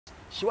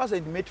she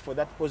wasn't made for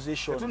that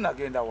position.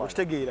 Tunagenda wa.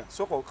 Okitegeera.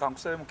 Soko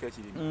kankusale mu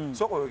kekiri.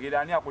 Soko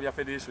yogera ani akulya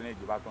federation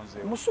egi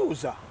batonze.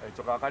 Musuuza.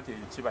 Ekyo kakati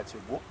kiba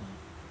kigu.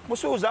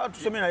 Musuuza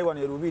tusome naye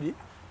wano erubiri.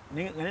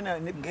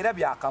 Ngera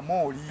bya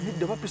kamoli.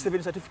 The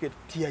P7 certificate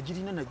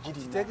tiyagirina na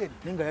girina.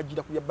 Ninga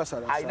yagira ku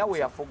basala. Aina we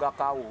yafuga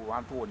kawo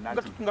wantu wonna.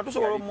 Nga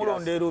tusobola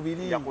omulonda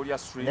erubiri. Yakulya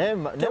street.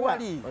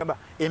 Tewali.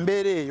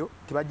 Embeera eyo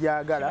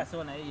tebajyagala.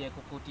 Sona yeye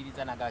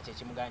kukutiriza nagache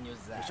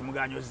kimuganyoza.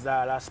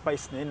 Kimuganyoza la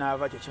spice ne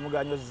nava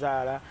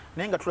kimuganyoza la.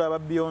 Nenga tulaba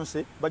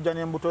Beyonce bajja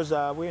n'embuto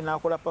zaabwe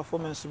nakola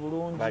performance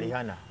bulungi.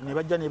 Balihana. Ne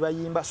bajja ne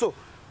bayimba. So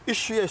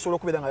issue yesobola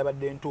okubeera nga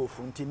yabadde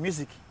ntuufu nti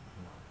music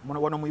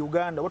wano mu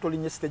Uganda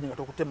watolinye stage nga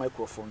tokute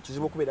microphone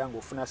kizibu okubeera nga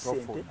ofuna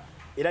sente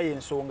era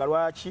yensonga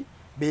lwaki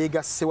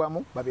beegasse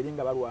wamu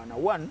babiringa balwana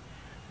one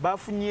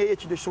bafunye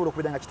ekintu kisobola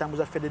okubeera nga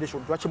kitambuza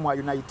federation lwaki mu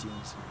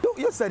unitings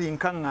yosali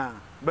nkanga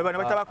baba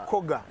nabataba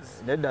koga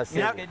nedda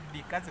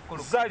Eddy kazi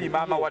kolo Zali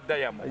mama wa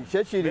Diamond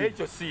Chechiri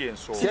ekyo si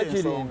enso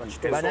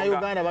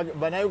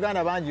bana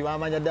Uganda bangi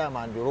bamanya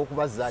Diamond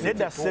olwokuba Zali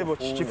nedda sebo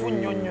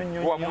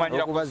kifunnyonnyonnyo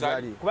wamumanyira ku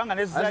Zali kubanga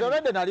ne Zali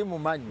azobedde nali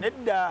mumanyi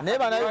nedda ne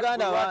bana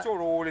Uganda lwaki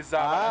olowoleza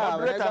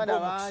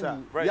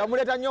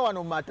yamuleta nnyo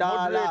wano mu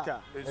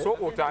mataala so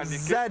otandike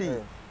Zali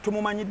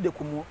tumumanyidde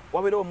kumu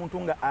wabeera omuntu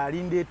nga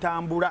alinda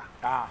etambula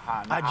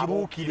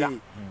agibuukire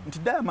nti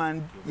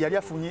Diamond yali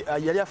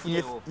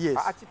afunye yes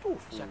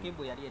akituufu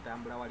Shakibu yali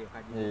etambula wali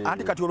okaji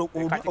anti kati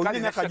olina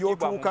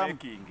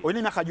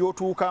emyaka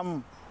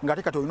gy'otuukamu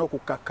ng'ate kati olina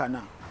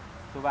okukkakkana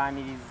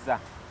tubaaniriza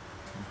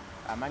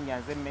amanya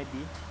nze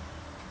Eddy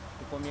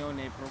tukomyewo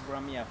ne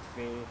program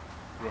yaffe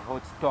the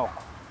hot talk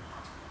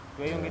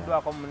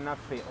tweyongeddwako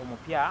munnaffe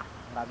omupya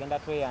ng'agenda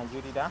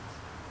tweyanjulira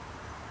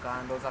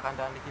kandoza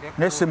kantandikire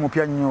nesse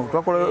mupya nnyo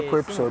twakola ku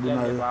episode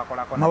nayo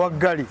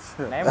mawaggali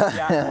naye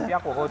mupya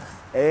ko hot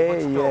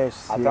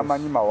yes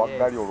atamanyi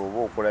mawaggali olwoba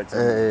okola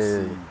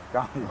kinsi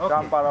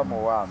Kampala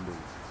muwambe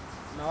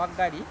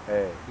mawaggali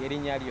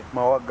yerinnya lyo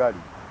mawaggali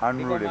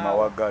anule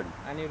mawaggali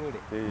anirule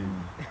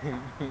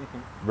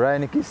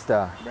Brian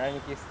Kista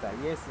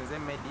yes nze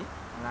Eddy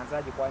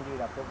nganzaji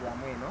kwanjulira program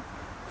eno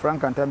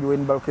Frank Antambi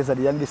when Balkeza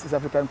the youngest East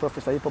African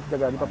professor hip hop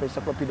jaga hip hop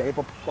encyclopedia hip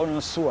hop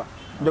connoisseur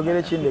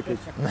ndogere chinde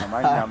kechi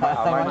amanya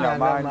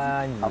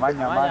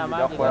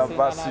gakola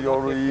basi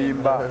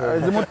y'oluyimba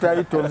zimu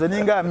title nze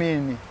ninga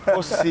amini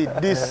OC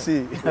DC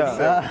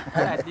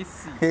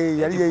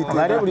yali yayita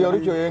mare buli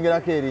olukyo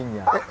yengerako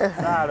erinnya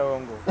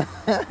salongo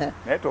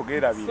naye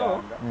togera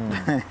biranga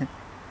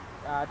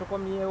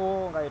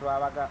tukomyewo nga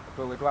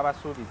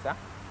twabasuubiza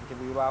nti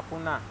buli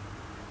lwafuna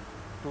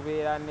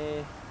tubeera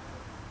ne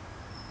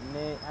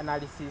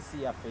analysis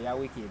yaffe ya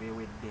wiki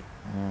ebewedde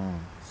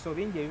so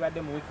bingi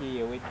ebibadde mu wiki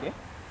ewedde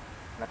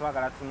nga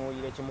twagala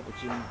tunuulire kimu ku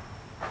kimu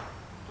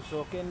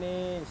tusooke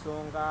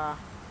n'ensonga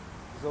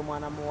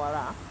z'omwana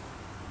muwala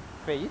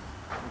Faith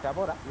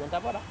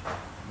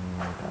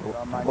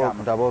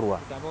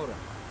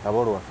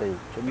Ntaborwa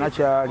Faith kyonna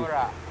kyali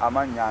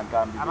amanya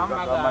Ntambi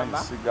gamanyi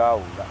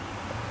sigaawula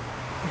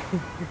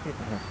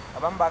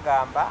abamu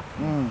bagamba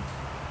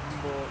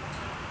mbo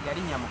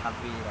yalinnya mu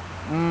kaveera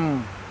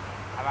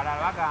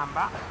abalala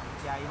bagamba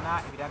nti alina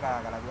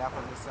ebiragalalagala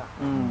byakozesa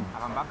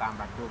abamu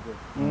bagamba ddogo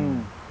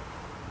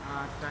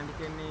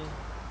tutandike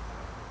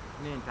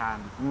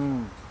n'entambi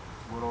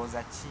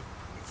olowooza ki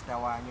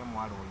ekitawaanya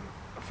omuwala oyo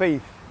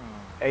Faith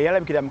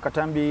yalabikira mu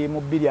katambi mu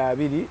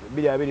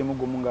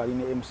 2021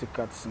 ng'alina MC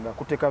Cuts nga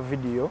kuteeka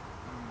video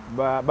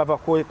bava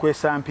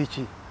kwesa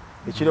mpiki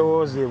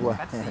ekirowoozebwa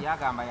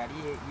yagamba yali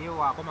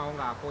yewakomawo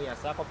ng'akooya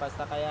saako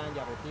pasita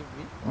Kayanja ku TV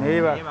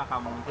yebaka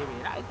mu ntebe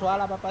era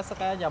twalaba pasita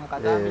Kayanja mu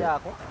katambi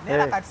ako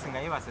neera kati singa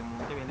yebase mu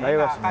ntebe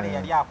naye kale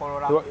yali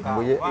akolola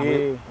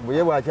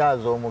mbuye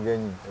bw'akyaza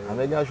omugenyi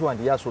amegashuwa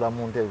nti yasula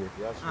mu ntebe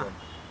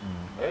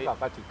naye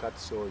kakati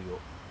Cuts oyo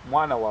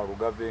mwana wa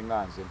Lugave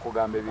nganze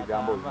nkugamba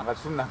ebigambo nga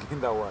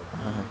tunagenda wala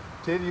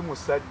teri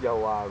musajja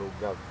wa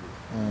Lugave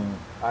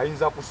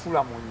ayinza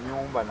kusula mu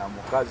nyumba na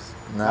mukazi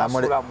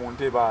nasula mu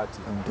ntebe ati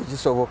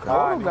tekisoboka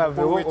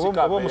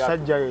oba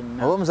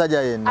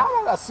omusajja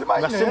yenna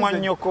simwa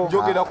nnyoko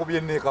njogera ku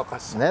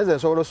byenneekakasa naye nze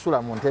nsobola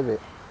okusula mu ntebe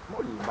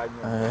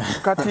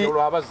kati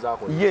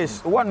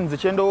yes one nze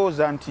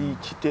kyendowooza nti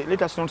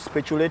let us not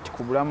speculate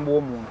ku bulamu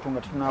bw'omuntu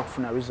nga tetunaba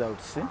kufuna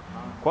results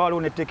kwa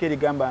waliwo netteeka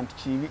erigamba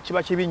nti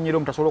kiba kibi nnyo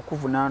omuntu asobola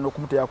okuvunaana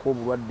okumuteekako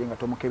obulwadde nga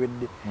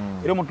tomukebedde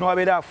era omuntu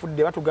n'abeera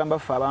afudde batugamba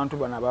ffe abantu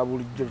bano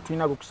ababulijjo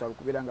tetulina lukusa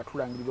okubeera nga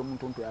tulangirira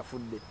omuntu nti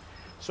afudde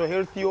so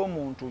health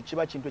y'omuntu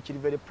kiba kintu ekiri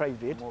very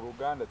private mu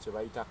Luganda kye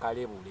bayita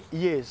kalebule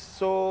yes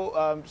so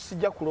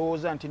sijja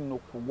kulowooza nti nno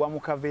kugwa mu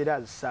kaveera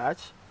as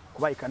such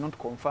kuba I cannot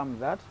confirm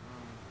that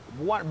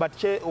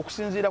but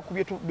okusinziira ku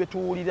bye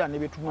tuwulira ne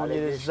bye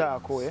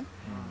tunoonyerezaako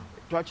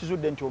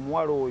twakizudde nti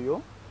omuwala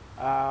oyo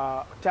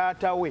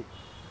taata we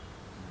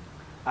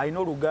alina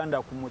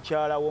oluganda ku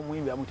mukyala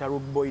w'omuyimbi amuyita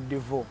Rude Boy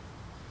Devo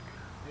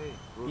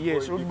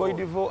yes Rude Boy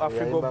Devo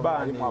Afrigo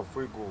Band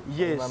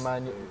yes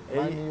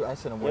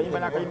yayimba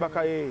n'akayimba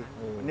kaye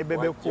ne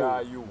Bebe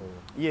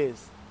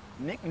yes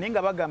naye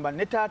nga bagamba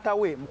ne taata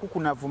we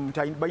mukukunavu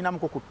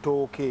balinamuko ku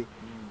ttooke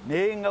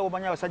naye nga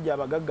omanyi abasajja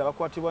abagagga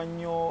bakwatibwa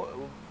nnyo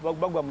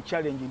bagwa mu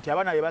challenge nti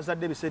abaana be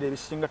bazadde ebiseera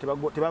ebisinga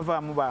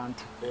tebavaamu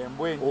bantu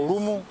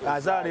olumu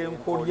azaala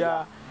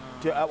enkolya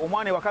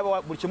omwana ewaka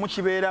buli kimu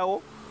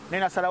kibeerawo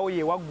naye nasalawo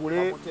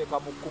yewaggule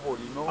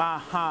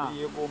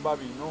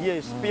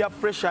yes peer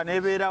pressure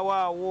nebeerawo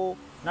awo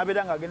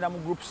nabeera ng'agenda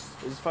mu groups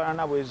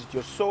ezifaanana bwe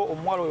zityo so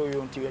omuwala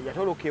oyo nti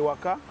yatoloka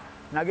ewaka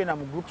n'agenda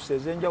mu groups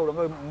ez'enjawulo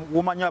nga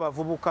womanyi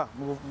abavubuka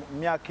mu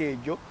myaka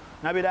egyo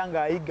nabeera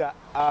ng'ayiga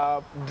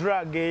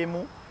drug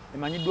emu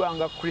emanyiddwa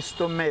nga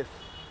crystal meth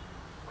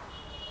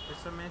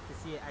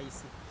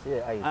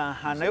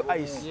nayo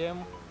ice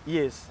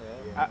yes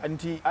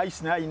nti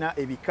ice nayo alina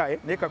ebikae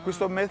naye ka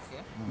crystal meth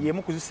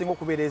yemu kuzisinga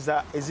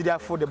okubeereza eziri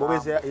affordable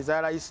oba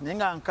eza ice naye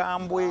nga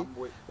nkambwe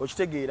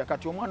okitegeera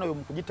kati omwana oyo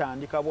mu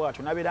kugitandika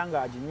bw'atyo nabeera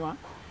ng'aginywa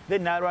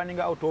then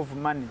n'arunning out of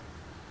money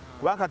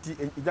kuba kati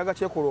ejaga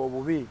kyekola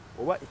obubi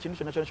oba ekintu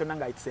kyonna kyonna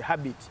nga it's a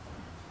habit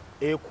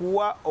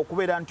ekuwa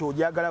okubeera nti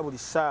ogyagala buli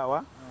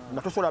ssaawa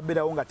nga tosobola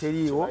beerawo nga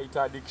teriiwo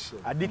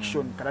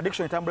addiction kati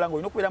addiction etambula nga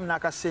olina okubeeramu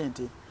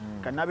n'akasente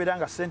kati nabeera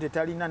nga sente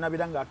talina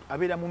nabeera nga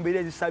abeera mu mbeera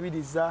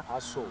ezisabiriza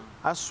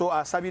aso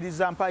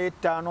asabiriza mpayo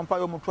 5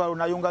 mpayo omutwalo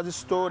nayunga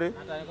zisitore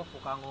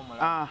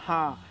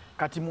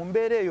kati mu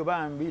mbeera eyo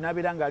bambi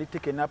nabeera nga ali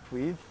taken up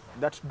with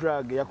that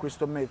drug ya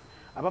crystal meth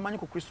abamanyi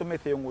ku crystal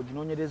meth eyo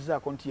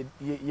ng'oginoonyerezaako nti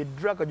ye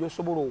drug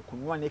gy'osobola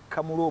okunywa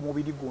nekkamula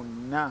omubiri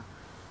gwonna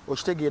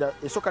okitegeera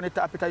esooka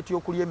netta appetite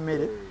y'okulya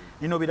emmere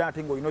nino obeera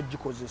ate ng'olina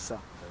ogikozesa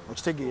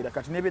okitegeera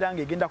kati nebeera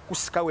ng'egenda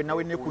kusika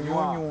wennawe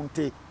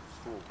nekunyunyunte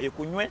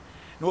ekunywe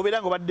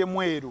n'obeera ng'obadde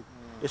mweru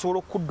esobola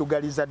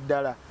okuddugaliza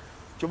ddala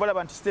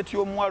kyobalaba nti state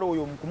y'omuwala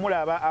oyo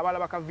mukumulaba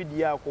abalaba ka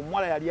vidiyo ako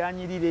omuwala yali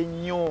anyirira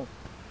ennyo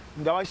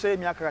nga wayiseeyo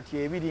emyaka kati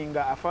 2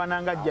 nga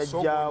afaanana nga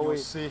jjajjaawe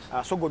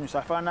asogonyusa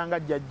afaanana nga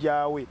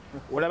jjajjaawe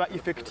olaba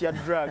effect ya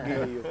drug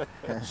eyo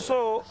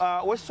so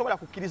wesobola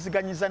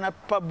kukkiriziganyiza na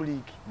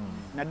public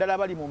naddala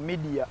abali mu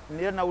media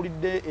era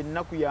nawulidde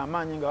ennaku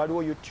y'amaanyi nga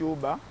waliwo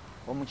youtuber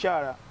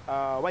omukyala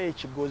oba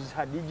yekigozi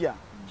Hadija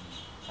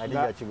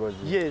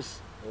Kigozi yes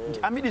nti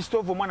amidist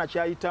of omwana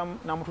kyayitamu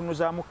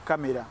namutunuzaamu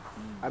kamera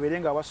abeere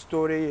nga awa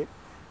story ye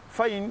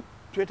fine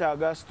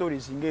twetaaga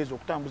stories ng'ezo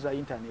okutambuza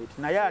internet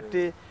naye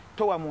ate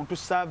towa muntu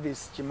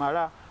service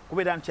kimala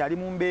kubeera nti ali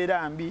mu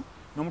mbeera mbi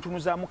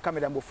n'omutunuzaamu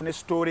kamera mbofune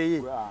story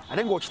ye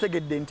ate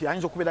ng'okitegedde nti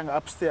ayinza okubeera nga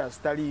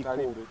upstairs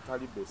taliiko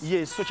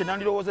yes so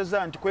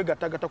kyenandirowoozezza nti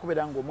kwegattagatta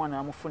kubeera ng'omwana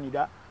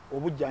bamufunira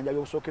obujjanjabi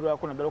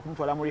obusookerwako naddala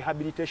okumutwala mu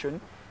rehabilitation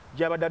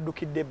gy'abadde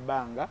addukidde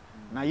ebbanga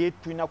naye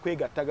tulina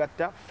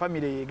kwegattagatta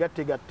famire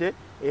yeegattegatte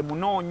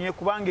emunoonye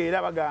kubanga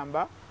era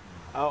bagamba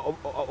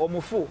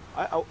omufu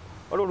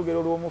waliwo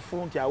olugero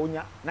lw'omufu nti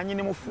awunya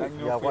nannyini mufu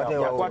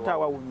yakwata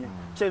awawunya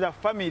kitegeeza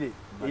famire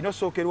erina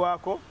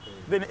osookerwako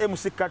then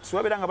MC Katso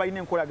babeera nga balina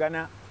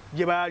enkolagana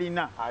gye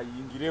baalina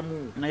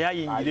naye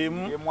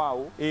ayingiremu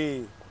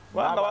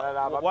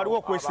waliwo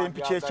okwesa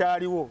empiki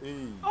ekyaliwo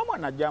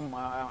omwana ajja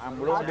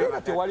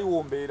amulonde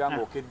tewaliwo mbeera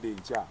ng'okedde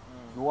enkya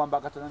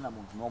nuwamba katana na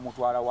muntu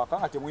n'omutwala waka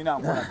nga temulina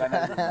nkolagana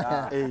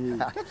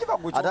yonna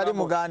atali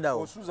muganda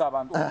wo osuza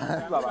abantu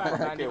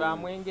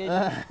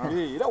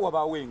era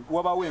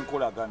wabaawo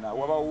enkolagana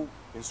wabaawo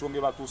ensonga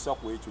ebatuusa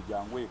ku ekyo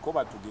jangweko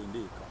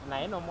batugendeeka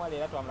naye n'omuwala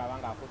era twamulaba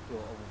ng'akutte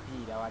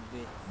obupiira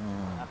wadde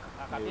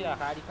akapiira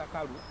kaali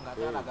kakalu nga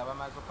talaga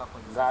bamaze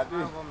okukakozesa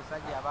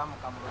omusajja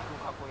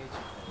abaamukamulotuukako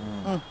ekyo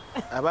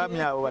abaami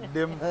abo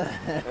baddemu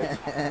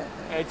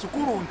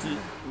ekikulu nti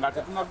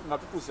nga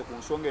tutuuse ku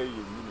nsonga eyo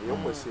yennyini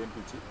ey'okwesa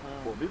empiki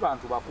bombi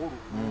bantu bakulu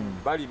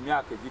bali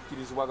myaka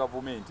egikkirizibwa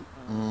gavumenti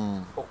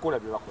okukola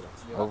bye bakola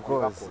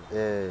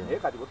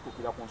naye kati bwe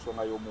tutuukira ku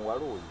nsonga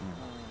y'omuwala oyo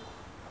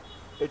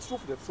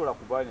ekituufu tetusobola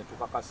kuvayo ne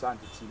tukakasa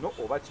nti kino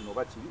oba kino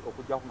oba kiri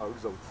okujjako nga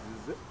luliza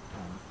bukizize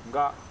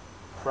nga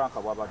Frank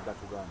bw'abadde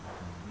atugamba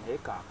naye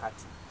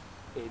kaakati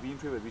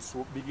ebintu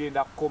ebyo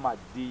bigenda kukoma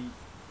ddi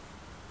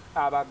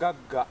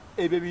abagagga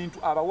ebyo bintu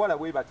abawala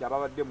bwe bati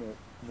ababadde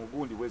mu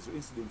gundi bwezo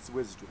incidents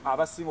bwezityo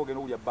abasinga ogenda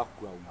okulya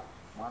background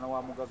mwana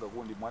wa mugagga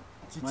gundi mwana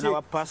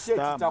wa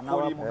pastor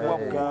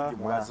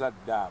mu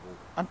bazadde abo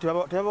anti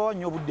tebabawa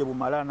nnyo obudde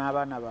bumala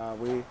n'abaana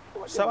baabwe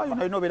saba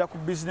yonna olina obeera ku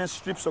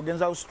business trips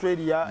ogenza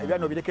Australia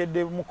ebyano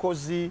birekedde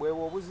mukozi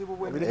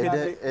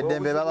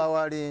eddembe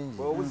babawa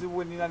lingi obuzibu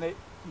bwe nina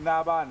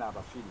n'abaana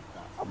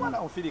abafirika abaana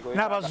omufirika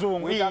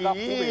n'abazungu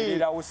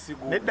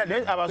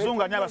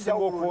abazungu ani abasinga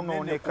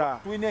okwonooneka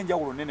tulina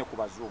enjawulo nene ku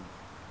bazungu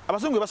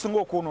abazungu basinga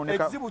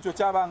okwonooneka ekizibu kyo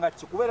kyabanga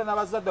ki kubeera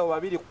n'abazadde abo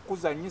babiri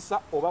kukuzanyisa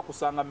oba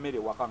kusanga mmere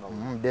waka nga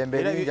ddembe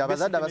lingi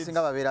abazadde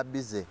abasinga babeera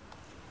bize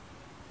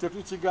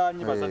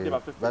tetukiganyi bazadde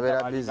baffe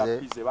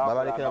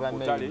babalekera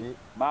bammere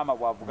maama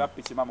bwavuga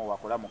piki maama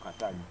wakola mu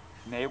katale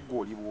naye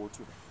gw'oli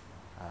bwotyo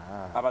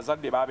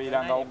abazadde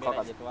babeerangawo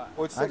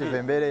ati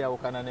embeera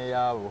eyawukana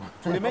n'eyaabo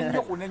tuleme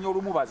nnyo kunenya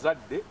olumu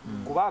bazadde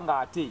kubanga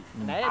ate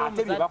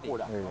bye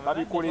bakola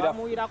babikolera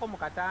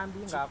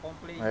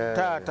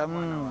taata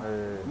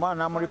omwana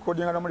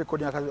namulikodinga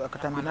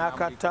akatambi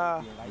n'akata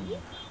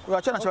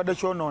akyana kibadde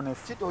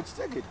kyonoonefu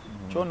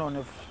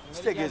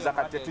kitegeeza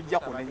kati tetujja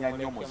kunenya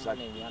nnyo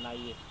muzadde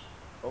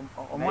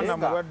omwana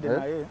mulwadde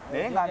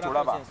naye nga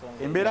ntolaba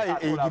embeera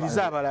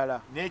eyigiriza abalala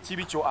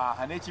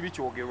n'ekibi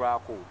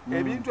kyogerwako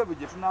ebintu ebyo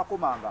gye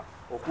tunakomanga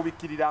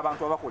okubikkirira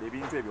abantu abakola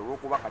ebintu ebyo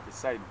olw'okuba kati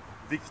sayino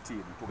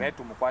victim tugaye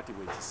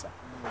tumukwatibwa ekisa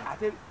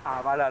ate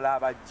abalala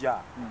abajja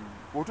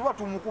bwetuba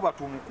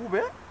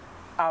tumukube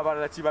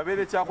abalala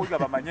kibabeere kyakuliga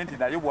bamanye nti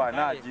naye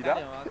bw'anaagira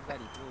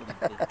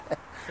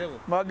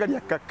magali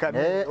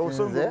akkakkane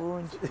obusozi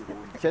bungi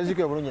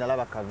kyenziko obulungi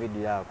nalaba ka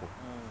vidiyo ako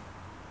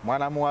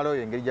mwana muwala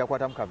oyo engeri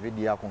gyakwatamu ka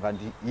vidiyo ako nga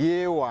nti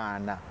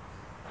yeewaana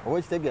oba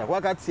ekitegeera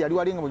kuba kati yali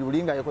walinga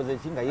bulinga yakoze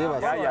ki nga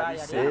yeebasa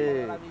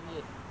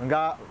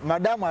nga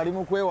madamu ali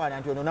mu kwewaana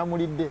nti ono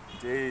namulidde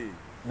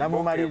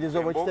namumaliriza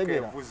oba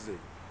ekitegeera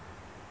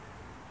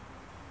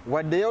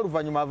waddeyo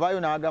oluvannyuma avaayo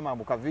n'agamba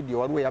mbu ka vidiyo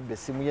waliwo yabba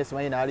essimu ye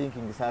simanyi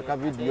n'alinkingisa ka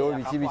vidiyo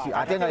biki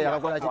ate nga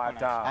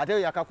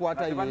ate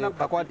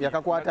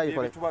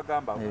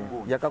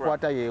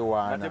yakakwata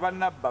yeewaana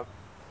tebannabba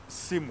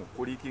simu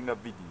kuliikinga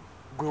vidiyo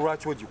gwe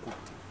lwaki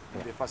ogikutte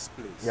the first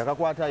place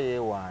yakakwata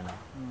yeewaana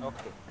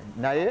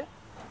naye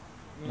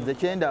nze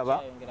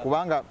kyendaba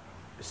kubanga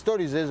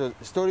stories ezo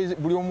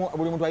buli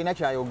muntu alina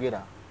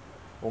kyayogera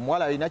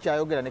omuwala alina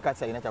kyayogera ne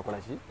katsi alina kyakola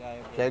ki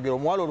kyayogera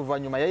omuwala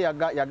oluvannyuma ye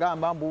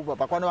yagamba mbu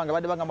bakwano bange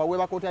badde bagamba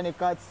webakotya ne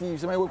katsi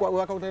simanyi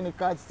webakotya ne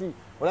katsi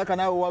olaka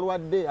naawe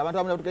walwadde abantu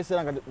abamu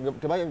nebatukesera nga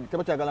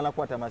tebakyagala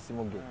nakukwata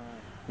amasimu ge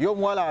ye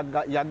omuwala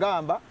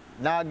yagamba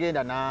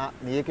n'agenda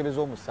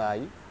neyekebeza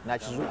omusaayi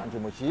nakizuula nti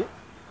muki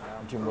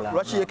nti mulamba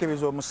lwaki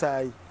yekebeza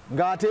omusaayi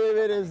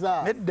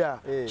ng'ateebereza nedda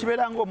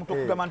kibeera ng'omuntu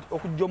okugamba nti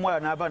okujja omuwala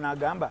n'ava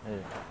n'agamba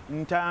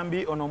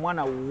ntambi ono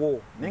omwana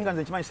wo naye nga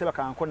nze nkimanyi seba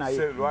kanko naye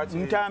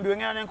ntambi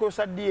wengenda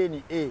nenkozesa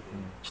DNA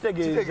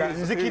kitegeeza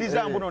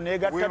nzikiriza mbuno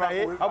neegatta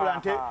naye wabula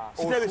nte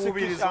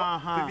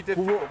sitebesikiriza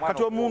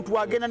kati omuntu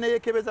agenda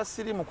neyekebeza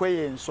sirimu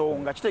kweyo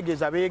ensonga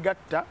kitegeeza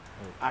beegatta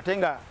ate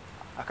nga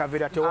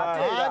akaveera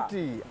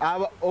tewaati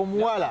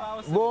omuwala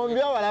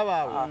bombi abala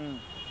baabwe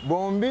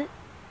bombi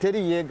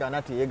teri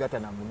yeegaana teyeegatta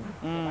na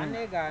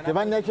munne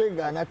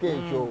tebannakyegaanako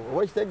ekyo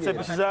oba kitegeera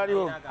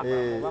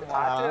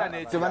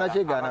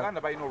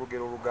tebannakyegaana balina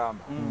olugero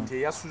olugamba nti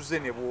eyasuze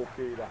ne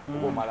bwokeera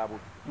oba omala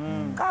budde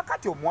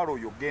kaakati omuwala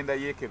oyo genda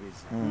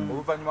yeekebeza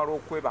oluvannyuma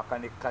lw'okwebaka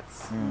ne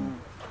katsi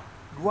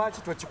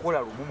lwaki tokikola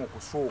lumu mu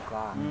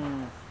kusooka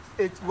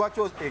lwaki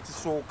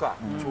ekisooka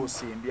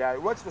kyosembyayo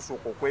lwaki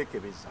tosooka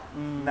okwekebeza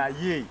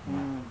naye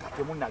nga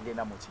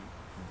temunnagenda mu ki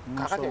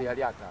kaakati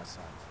yali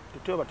ataasaaki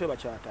tutoba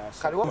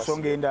kyataasa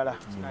nsonga endala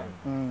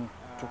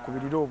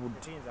tukubirire obudde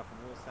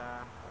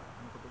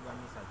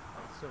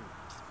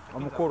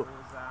omukolo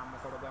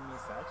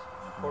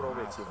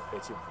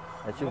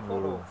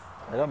ekivulu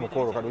era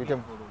mukolo kaduyite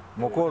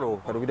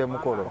mukolo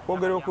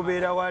okwogera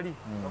okubeera wali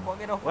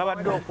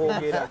wabadde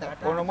okwogera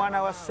ono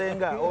mwana wa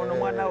ssenga ono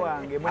mwana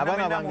wange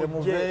abaana bange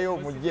muveeyo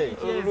mujje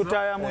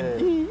lutaya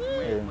mujji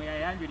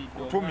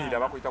kutumira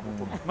bakuyita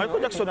kutumira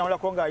Michael Jackson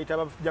awulako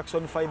ng'ayita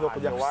Jackson 5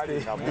 okujja ku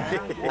stage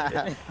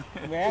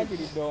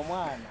mweyanjulidde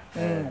omwana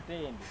ate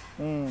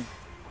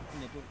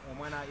ndi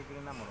omwana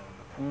igirina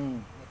mulondo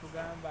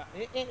netugamba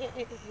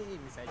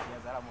misaki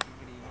yazala mu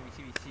igiri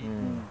biki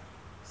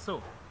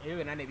so ebyo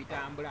byonna ne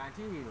bitambula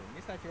nti wiro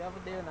misaki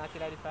yavuddeyo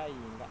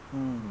n'akiralifayinga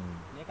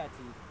naye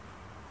kati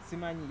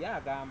simanyi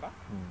yagamba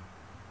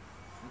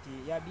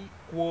nti yali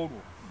ku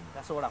olwo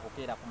tasobola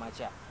kukeera ku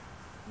makya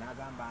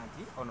n'agamba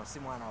nti ono si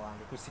mwana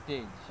wange ku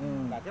stage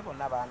ng'ate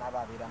bonna baana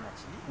ababeera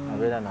naki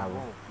abeera nabo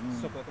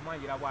so kwe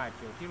kumwanjira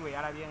bw'atyo ti lwe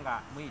yalabye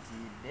nga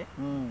muyitiridde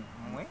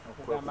mmwe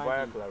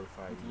okugamba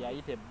nti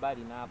yayita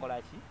ebbali n'akola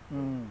ki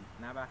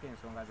n'abaako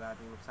ensonga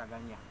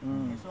zatulusaganya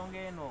ensonga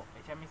eno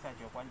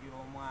ekyamisaki okwanjira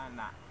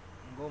omwana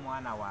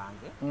ng'omwana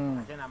wange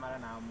ate n'amala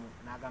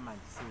n'agamba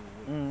nti si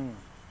wuwe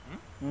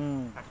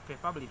kati fe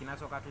public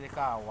nasooka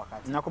tulekaawo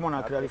wakati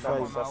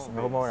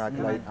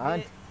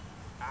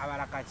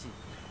abalakaki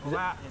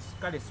oba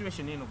kale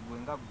situation eno gwe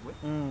nga ggwe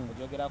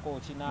ogyogerako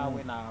ki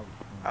naawe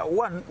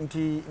one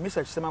nti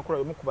Mr. Kisemakula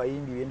y'omu ku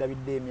bayimbi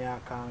bendabidde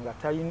emyaka nga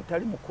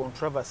tali mu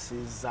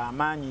controversies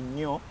z'amaanyi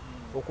nnyo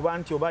okuba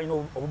nti oba alina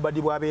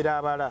obubadi bw'abeera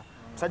abala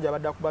musajja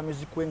abadde akuba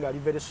music we ng'ali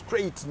very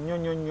straight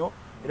nnyo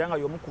era nga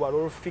y'omu ku ba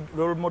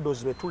role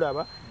models be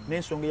tulaba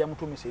n'ensonga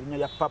eyamutumisa erinnya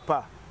lya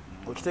papa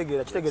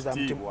kitegeeza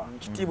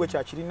kitiibwa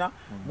kyakirina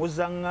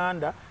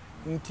muzaŋŋanda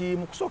nti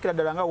mu kusookera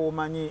ddala nga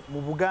w'omanyi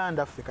mu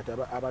Buganda ffe kati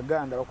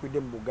abaganda bakulidde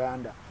mu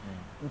Buganda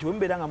nti bwe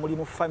mubeera nga muli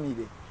mu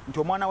famire nti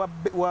omwana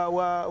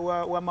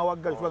wa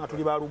mawaggali tuba nga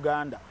tuli ba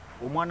Luganda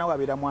omwana we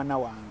abeera mwana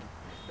wange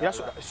era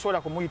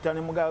sobola kumuyita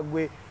ne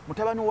mugagwe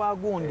mutabani wa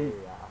gundi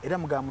era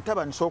mugaba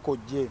mutabani sooka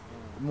ojje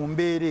mu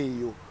mbeera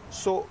eyo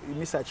so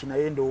misaki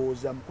naye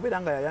ndowooza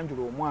mukubeera nga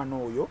yayanjula omwana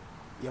oyo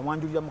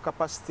yamwanjulira mu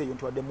capacity eyo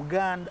nti wadde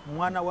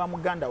mwana wa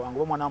muganda wange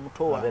oba mwana wa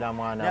muto wange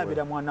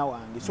yabeera mwana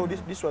wange so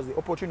this was the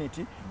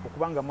opportunity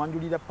okubanga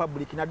mwanjulira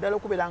public naddala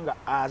okubeera nga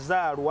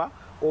azaalwa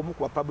omu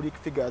ku public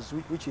figures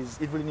which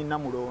is Evelyn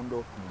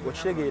Namulondo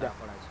okitegeera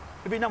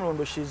Evelyn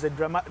Namulondo she is a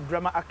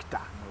drama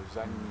actor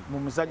mu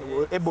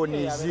muzanyi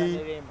Ebonizi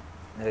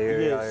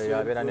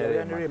yabeera ne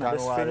Rema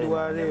best friend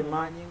wa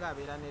Rema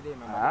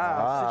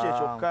si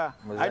kyekyoka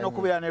alina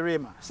okubeera ne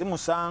Rema si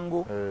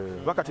musango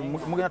bakati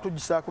mugenda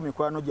tugisaako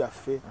mikwano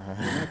gyaffe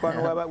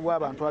mikwano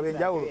w'abantu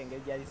ab'enjawulo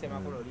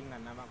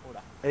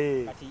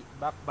kati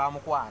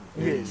bamukwana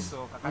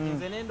kisooka kati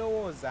nze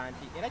nendowooza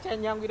nti era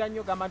kyanyanguira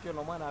nnyo gamba nti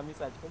ono omwana wa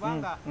Misaki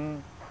kubanga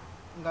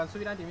nga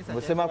nsubira nti Misaki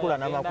Musemakula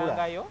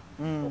n'amakula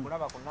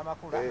okulaba ku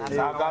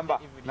Namakula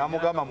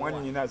namugamba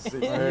mwannyina ze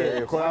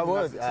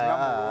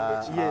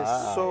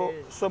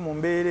so mu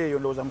mbeera eyo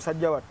ndowooza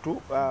musajja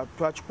wattu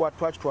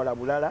twakitwala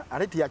bulala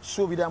ate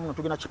tiyakisuubiramu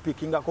netugenda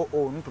kipiikingako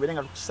onu tubeere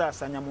nga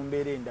tukisaasanya mu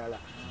mbeera endala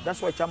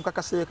that's why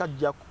kyamukakaseye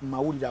kajja ku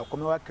mawulire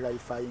akomewa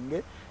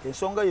clarifying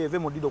ensonga yo eve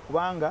mu ddido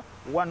kubanga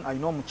one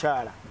alina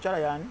omukyala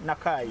yani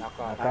Nakai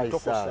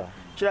tokosa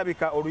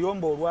kirabika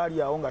oluyombo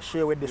olwali awo nga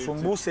sheewedde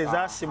sumbuuse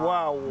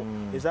ezaasibwawo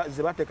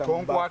zebateeka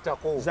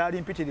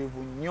zaali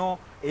mpitirivu nnyo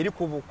eri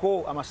ku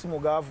buko amasimu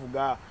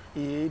gaavuga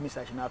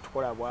Misaki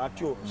n'atukola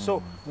bw'atyo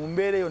so mu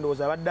mbeera eyo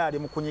ndowooza abadde ali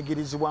mu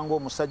kunyigirizibwa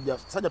ng'omusajja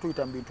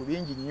tuyita mu bintu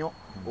bingi nnyo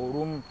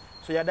olumu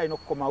so yadde alina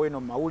okukomawo eno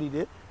mu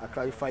mawulire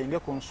aclarifyinge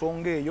ku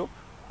nsonga eyo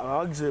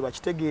abawagizi be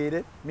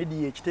bakitegeere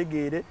midiya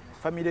ekitegeere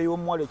famire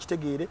y'omuwala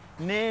ekitegeere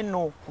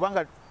neeno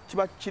kubanga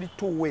kiba kiri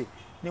tuwe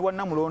ne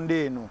wannamulondo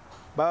eno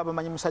baba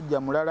bamanyi musajja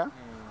mulala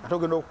ate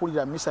ogenda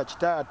okuwulira Misaki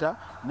taata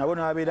nabo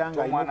nababeera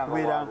nga alina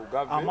okubeera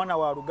omwana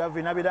wa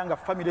Lugave nabeera nga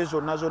famire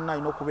zonna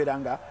alina okubeera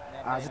nga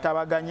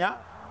azitabaganya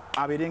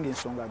abeere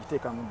ng'ensonga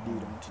agiteeka mu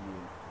ddiiro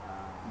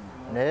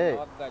naye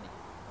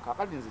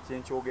kakati nze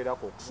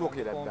kyenkyogerako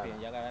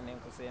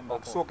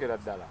okusookera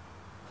ddala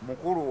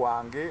mukulu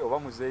wange oba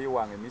muzeeyi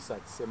wange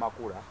Misaki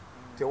Semakula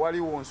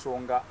tewaliwo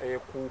nsonga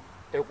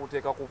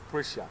ekuteeka ku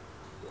pressure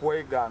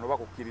kwegaana oba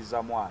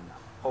kukkiriza mwana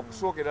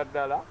okusookera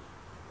ddala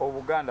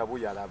Obuganda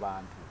buyala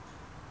bantu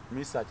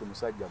Misaki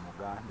musajja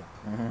muganda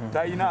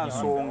talina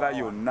nsonga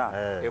yonna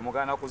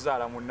emuganda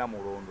kuzaala mu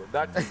Namulondo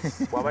that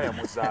is bwaba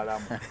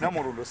yamuzaalamu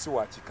Namulondo si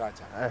wa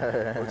kikaca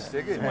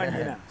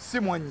okitegeera si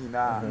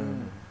mwannyina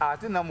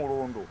ate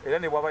Namulondo era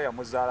ne bwaba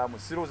yamuzaalamu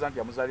sirowooza nti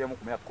yamuzaaliramu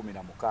ku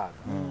myaka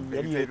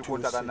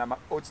 16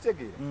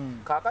 okitegeera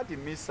kaakati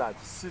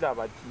Misaki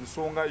siraba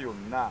nsonga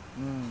yonna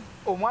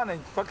omwana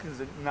infact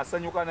nze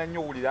nasanyukana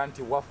nnyo owulira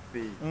nti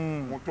waffe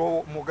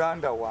muto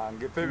muganda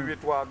wange ffe bye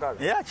twagala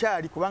era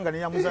akyali kubanga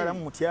neyamuzaalamu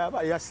mutya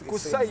ku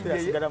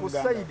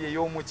sayidi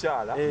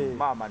ey'omukyala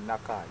maama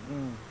Nakai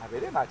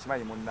abeere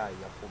ng'akimanyi munnaye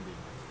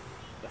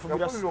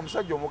yafumbira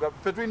omusajja omugabe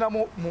ffe tulina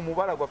mu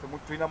mubala gwaffe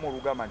tulinamu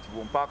olugamba nti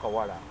bwompaaka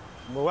wala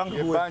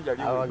ebbanja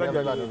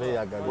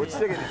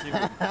okitegere kintu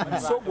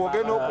so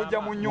gwogenda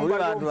okujja mu nnyumba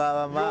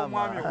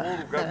y'omwami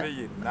ow'olugabe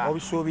yenna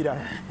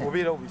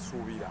obeera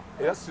obisuubira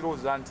era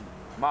sirowooza nti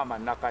maama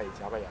Nakai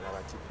kyaba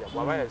yalaba kipya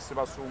bw'aba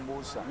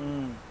yasibasumbuusa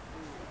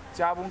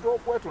kyabuntu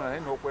okwetonda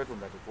naye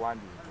n'okwetunda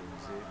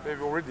tetwandiitunze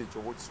bebe already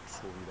ekyo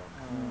bwekitusuubiramu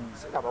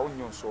sirabawo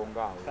nnyo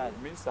nsonga awo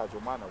Misaki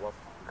omwana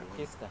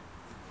waffe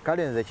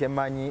kale nze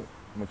kyemmanyi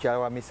mukyala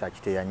wa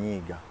Misaki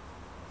teyanyiiga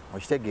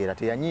okitegeera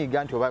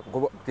teyanyiiga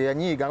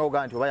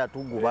ngaogaa nti oba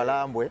yatuggu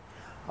balambwe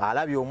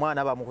alabye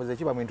omwana bamukoze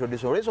ki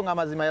bamuintroduce olwensonga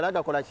amazima yali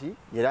agakola ki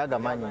yali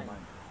agamanyi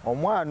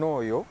omwana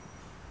oyo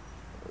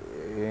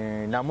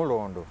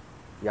Namulondo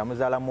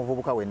yamuzaala mu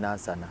muvubuka we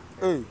Nansana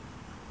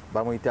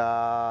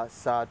bamuyita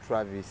Sir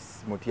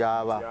Travis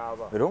Mutyaba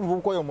era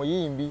omuvubuka oyo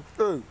muyimbi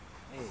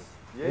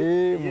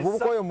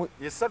muvubuka oyo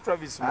Sir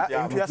Travis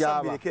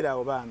Mutyaba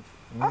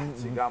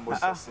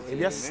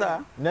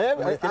naye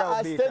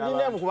stage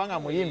name kubanga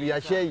muyimbi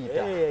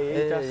yakyeyita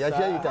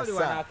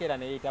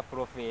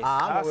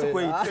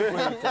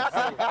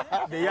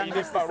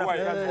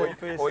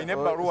oyina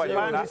ebbaluwa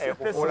yonna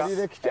ekokola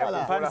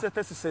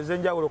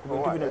ezenjawulo ku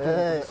bintu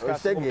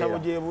bino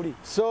gyebuli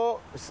so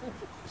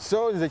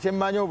nze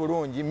kyemmanyi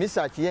obulungi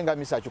Misaki yenga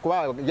Misaki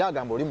kuba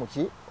yagamba oli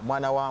muki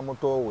omwana wa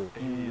mutowe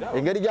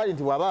engeri gyali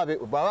nti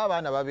bw'aba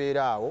abaana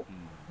babeera awo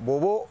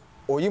bwoba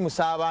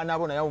oyimusa abaana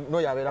bo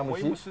noyo abeera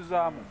muki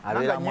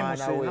abeera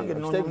mwana we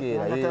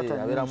okitegeera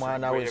abeera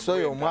mwana we so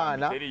oyo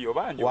omwana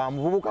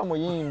wamuvubuka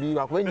muyimbi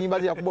lwakuba ennyimba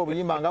ze yakuba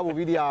obuyimba nga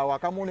bubiri awo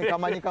akamu ne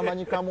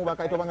kamanyi kamu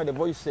bakaita obanga the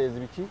voices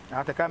biki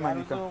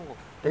tekamanyika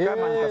era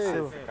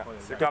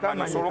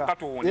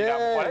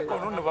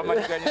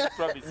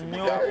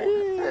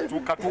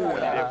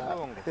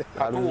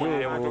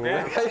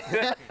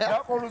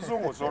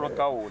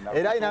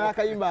alina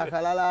n'akayimba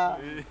akalala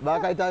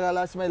bakaita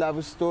Last My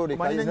Love Story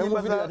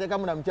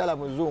atekamu na mukyala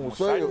muzungu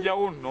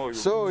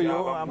so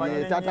oyo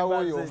tata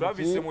woyo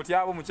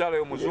Mutyaba omukyala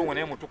oyo muzungu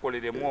naye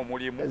mutukoleremu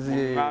omulimu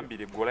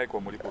ngambire golaika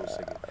omuli ku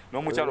lusege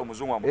n'omukyala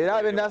omuzungu era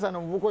abendaasana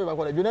omuvubuka oyo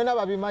bakola byonna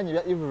naba bimanyi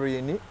bya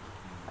Evelyn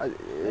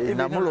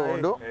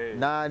Namulondo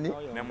nani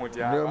ne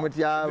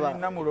Mutyaba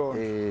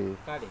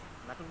kale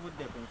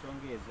natuvudde ku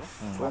nsonga ezo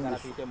twagala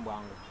tuyite mu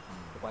bwangu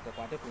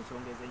tukwate ku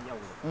nsonga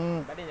ez'enjawulo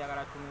badde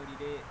njagala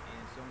tunuulire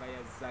ensonga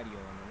ya Zali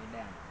ono ne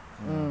Diana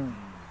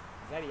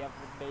Zali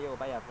yavuddeyo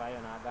oba yavaayo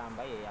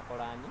n'agamba ye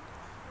yakolani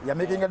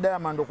Yamakinga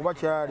Diamond okuba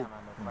kyali.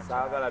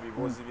 Saagala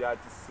bibuuzi bya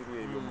kisiru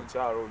ebyo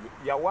mukyalo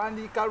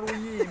yawandiika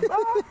luyimba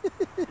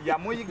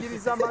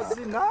yamuyigiriza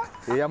amazina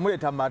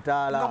yamuleeta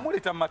mataala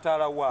yamuleeta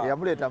mataala wa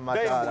yamuleeta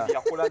mataala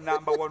yakola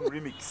number 1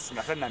 remix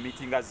nga tana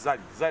meetinga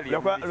zali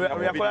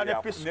yakola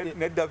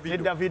ne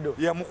Davido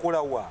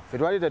yamukola wa fe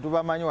twali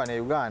tetubamanyi wane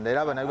Uganda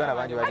era abannayuganda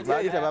bangi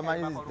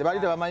bali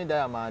tebamanyi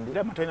Diamond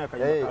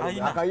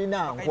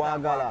akayina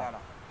nkwagala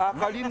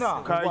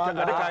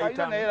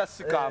akalina naye era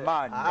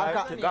sikamaanyi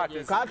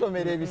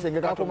katomera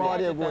ebisenge kakoma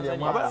wali egundi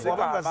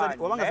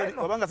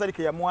wabanga zali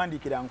ke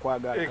yamuwandiikira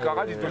nkwagala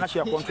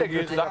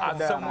kakatitegeeza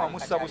asamu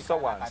amussa busa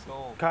wansi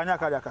kanya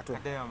akali akato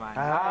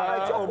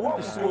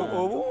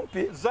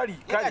obumpi zali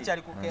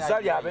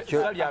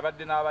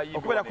abadde n'abayimbi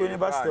okubeera ku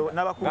university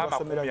n'abakulu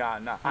basomerayo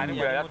ani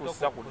bwe yali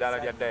atuusa ku ddaala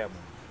lya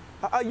Diamond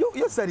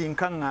yo zali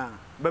nkanga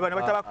baba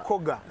bataba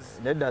koga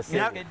nedda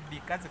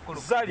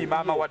zali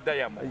mama wa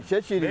Diamond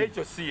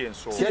ekyo si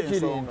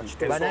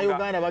ensonga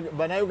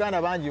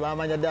bannayuganda bangi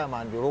bamanya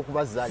Diamond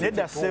olw'okuba zali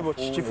nedda sebo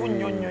kifu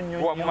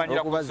nnyonnyonnyo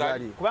wamumanyira ku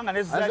zali kubanga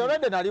ne zali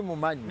azolede nali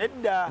mumanyi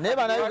nedda naye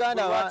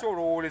bannayuganda lwaki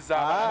olowoleza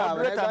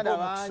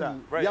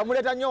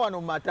yamuleeta nnyo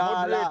wano mu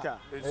mataala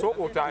so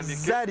otandike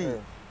zali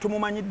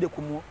tumumanyidde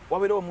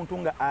wabeera omuntu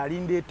nga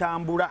alinda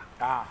etambula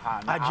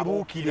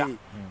agibuukire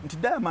nti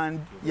Diamond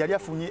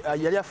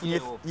yali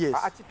afunye yes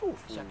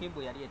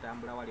Shakibu yali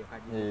etambula wali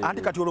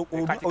anti kati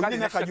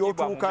olina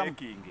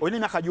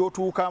emyaka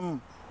gy'otuukamu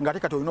ng'ate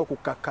kati olina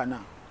okukkakkana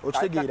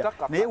okitegeera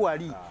naye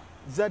wali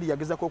zali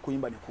yagezako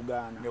okuyimba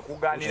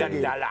nekugaanira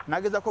ddala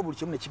nagezako buli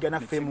kimu nekigana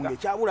femu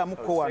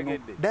ng'ekyabulamuko wano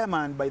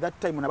Diamond by that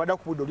time nabadde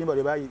akubudde oluyimba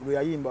lwe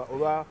yayimba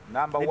olwa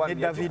ne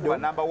Davido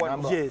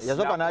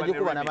yasooka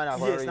n'agikuba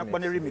nakuba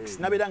ne remix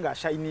nabeera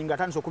ng'ashininga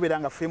atandise okubeera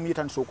nga femu ye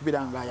tandise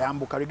okubeera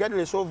ng'ayambuka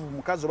regardless of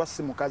mukazi oba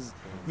si mukazi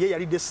ye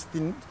yali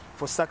destined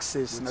for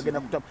success ngagenda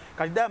kutama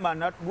kati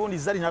Diamond gundi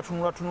zali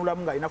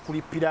natunulamu ng'alina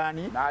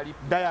kulipiraani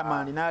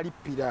Diamond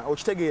n'alippira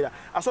okitegeera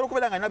asobola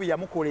okubeera nga nabi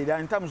yamukolera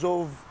in terms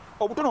of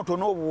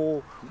obutonotono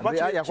obwo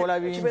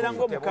kibeera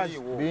ng'omukazi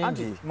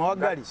anti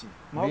mawagali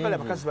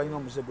abakazi balina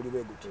omuze guli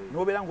bwe guti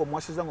nobeera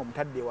ng'omuwasiza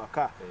ng'omutadde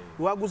ewaka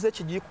lwaguze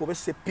ekijiiko oba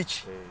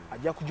essepiki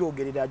ajja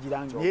kugyogerera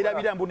agirange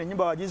yeerabira mbu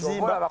n'ennyumba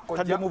wagizimba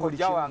taddemu buli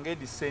kimu wange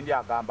Eddy Sendi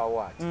agamba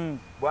waati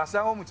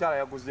bw'asanga omukyala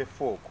yaguze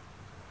fooko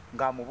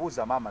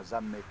ng'amubuuza maama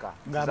za mmeka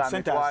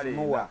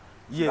zamitwala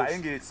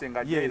ng'ayengeretse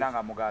nga gyena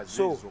nga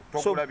mugazi ezo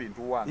tokula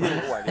bintu wange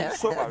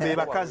be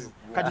bakazi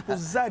kati ku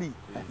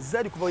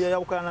zali kuba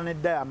yayawukana ne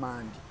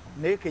Diamond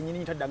naye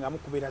kenyini taddanga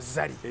amukubeera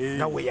zali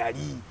nga we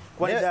yali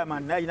kuba ne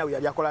Diamond naye alina we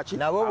yali akola ki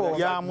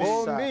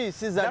bombi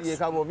si zali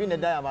eka Bobi ne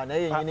Diamond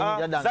naye yenyini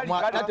taddanga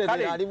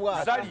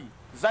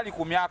zali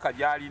ku myaka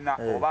gy'alina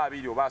oba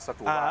 2 oba 3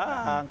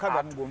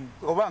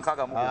 oba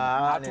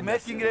 6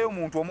 atumekingireyo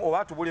omuntu oba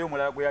atubuleyo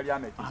omulala gwe yali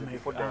amekize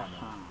before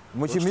Diamond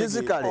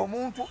mukimizikale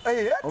omuntu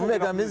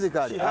omumeka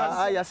mizikale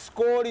ya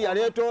skoli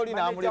yaleeta oli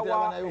n'amuleetera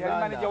bannayuganda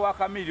manager wa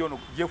Kamili ono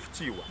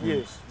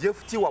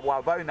Jeff Chiwa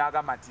bw'avaayo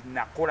n'agamba nti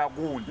nakola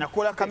gundi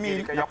nakola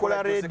Kamili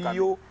nakola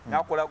radio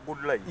nakola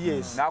good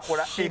life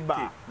nakola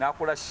Sheebah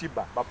nakola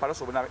Sheebah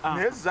bapalaso bona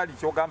naye zali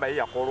kyogamba ye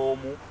yakola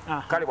omu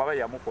kale bw'aba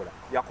yamukola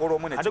yakola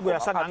omu ne ate gwe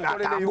yasanga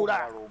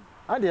ng'atambula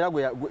andi era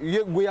gwe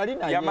yali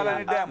naye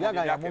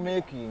yagala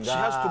mumaking she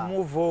has to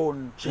move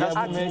on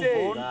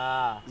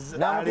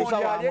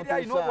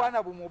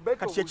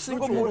kati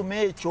kyekisinga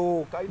omulume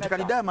ekyo nti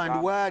kati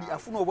Diamond waali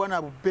afuna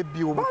obwana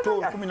bubebbi obuto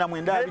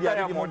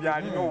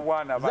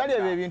 19 zali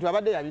ebyo ebintu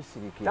abadde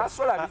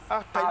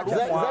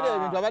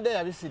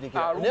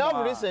yabisirikira naye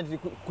omu recently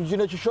ku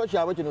kino kisho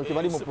kyabwe kino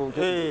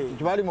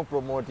kibali mu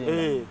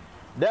promoting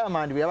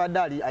Diamond bwe yabadde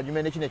ali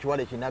ajumene kino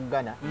ekiwale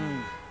kinaggana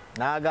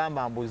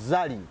n'agamba mbu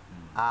zali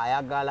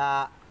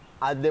ayagala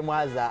addemu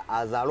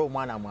azaala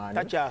omwana mwani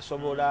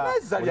takyasobola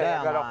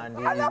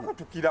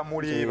anakutukira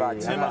muliba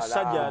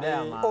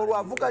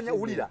olwavuganya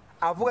wulira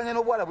avuganya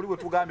n'obwala buli bwe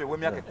tugambe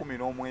bw'emyaka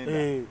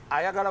 19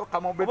 ayagala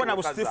kamobona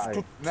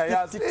naye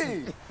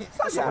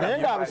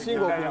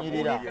ng'abusinga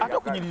okunyirira ate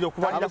okunyirira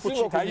okubalira ku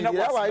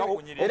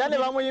era ne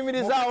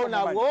bamuyimirizaawo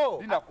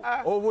nabwo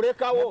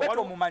obulekawo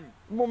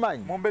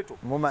mumanyi Mombeto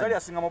zali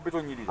asinga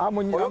Mombeto nyirira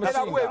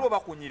oyogera bweru oba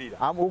kunyirira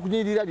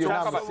okunyirira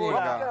byonna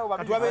amusinga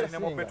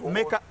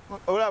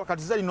olaba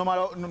kati zali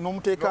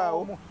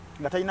n'omuteekaawo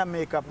nga talina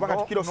makeup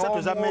bakati kilo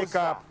 3 za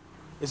makeup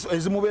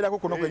ezimubeerako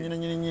kuno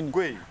kwenyini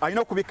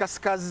alina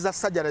okubikasikazi za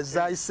sajjala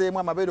zayiseemu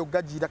amabeere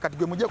okugajiira kati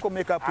gwe mugyeko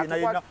makeup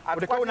yenayena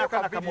otekawo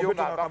n'akaana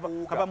kamubeto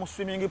kava mu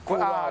swimming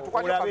pool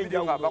olabe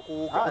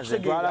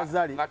ntwala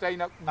zali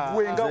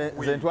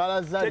nze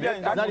ntwala zali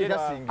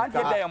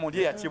tasingika Diamond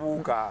ye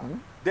yakibuuka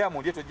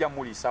Diamond ye tojja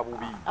muliisa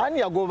bubi ani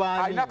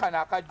yagobaani alina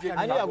kana akajje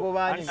ani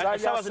yagobaani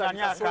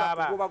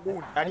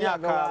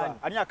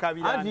ani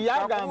akabira anti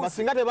yagamba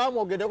singa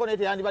tebamwogeddeko naye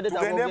teyandibadde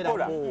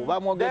tamwogerako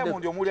bamwogedde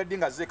Diamond omuli addi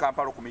nga azze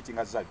Kampala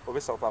okumiitinga zali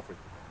oba South Africa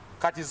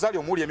kati zali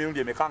omuli emirundi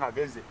emeka nga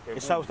agenze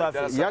South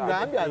Africa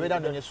yagambye abeera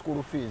nonye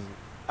school fees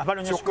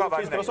Apana nyo school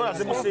fees tosola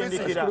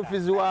zimusindikira. School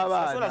fees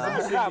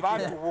w'abaana.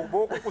 Abantu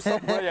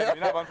bokukusabula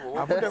ya abantu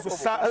Avude ku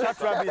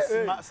Travis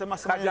sema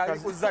kajali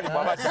kuzali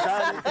baba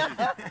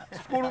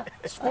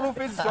school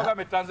fees soka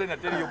me Tanzania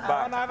tell you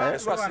back.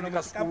 Eso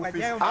asindika school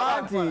fees.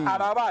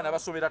 Abaana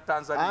basomera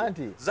Tanzania.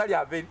 Zali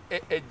ave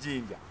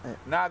ejinja.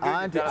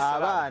 Anti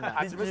abaana.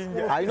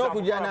 Alina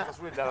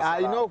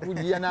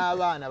okujja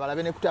n'abaana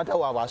balabe ne kutata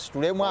waabwe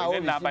asitulemu awo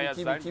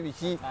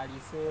biki.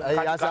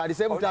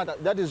 Asalise mutata.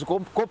 That is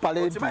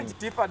cooperating.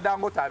 Tifa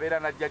dango tabera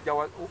na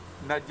jjajjawe.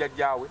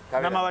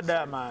 Nama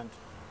Diamond.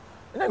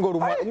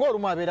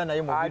 Ng'olumu abeera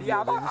naye mu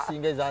video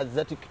ezisinga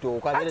za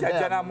TikTok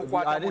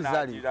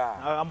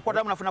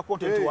amukwata munafuna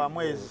content wa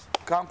mwezi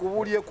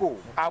kankubulyeko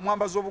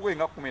amwambaza obugoye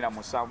nga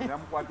 17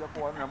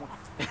 namukwatako wanu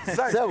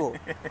Sebo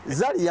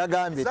Zali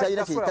yagambye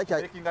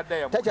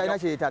takyalina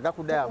kyetaaga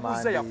ku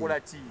Diamond yakola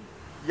ki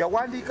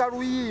yawandiika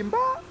luyimba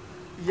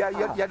ya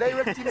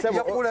directing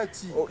yakola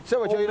ki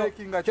Sebo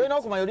kyolina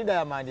okumanya oli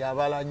Diamond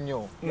abala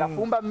nnyo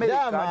yafumba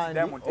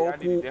Diamond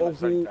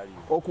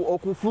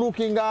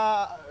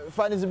okufulukinga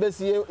fans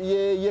base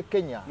ye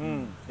Kenya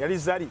yali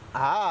Zali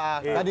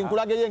kati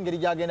nkulaga engeri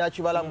gyagenda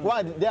kibala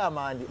kwa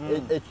Diamond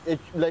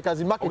like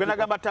as market ogenda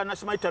gamba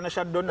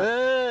international donor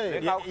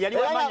yali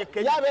wamanye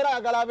Kenya yabeera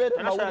agala abeere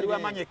yali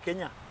wamanye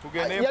Kenya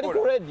yali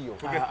ku radio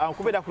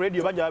kubera ku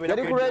radio banja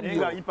yali ku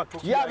radio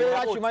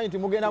yabeera akimanyi nti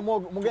mugenda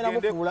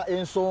mufuula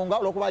ensonga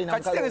olwokuba alina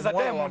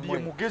Diamond ye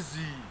mugezi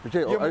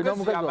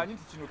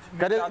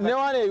kati ne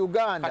wane e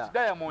Uganda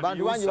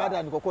bantu bangi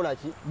batandika okukola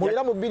ki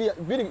mulira mu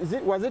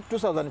was it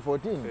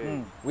 2014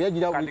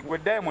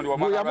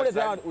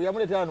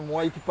 uyamuleetera mu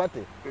White Party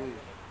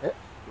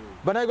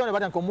Banayigana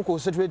batandika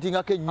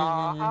omukoncentratingako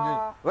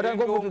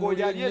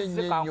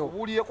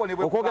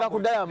okwogera ku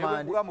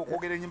Diamond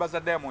okwogera ennyimba za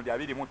Diamond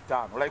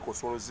 25 like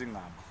osolo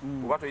zingamba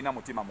oba tolina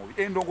mutima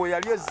mubi endongo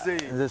yali ezze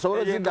nze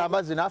solo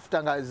zingamba zino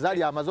after nga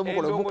Zali amaze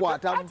omukolo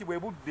omukwata ati bwe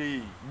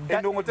budde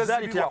endongo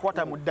Zali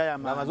yakwata mu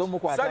Diamond amaze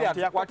omukwata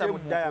yakwata mu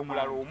Diamond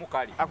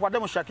omukali akwata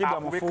mu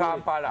Sheebah mu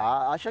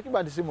Kampala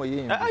Sheebah ndi si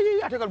muyimbi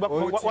ate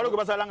waliwo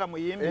bazalanga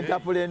muyimbi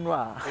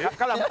entapulenwa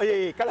kala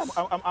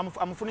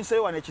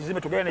amufuniseyo wane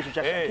ekizime tugenda nekyo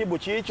kya Sheebah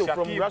chicho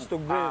from grass to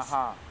grace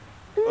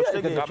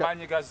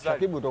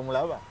Shakibu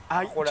tomulaba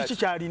kiki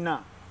kyalina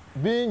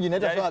bingi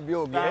netasobola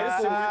byogera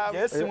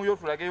yesimu yo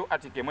tulageyo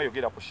atikemwe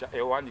yogera ku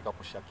ewandika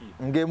ku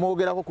Shakibu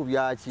ngemwogerako ku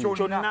byaki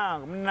kyonna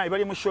munna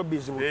bali mu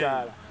showbiz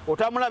butala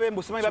otamulaba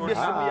embusimanyi babye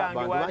simu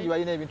yange bangi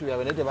balina ebintu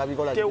byabwe nete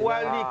babikola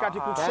tewali kati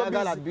ku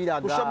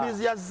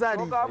showbiz ya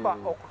Zali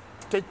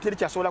teri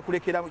kyasobola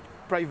kulekera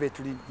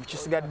privately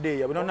kisigadde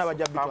ya bonna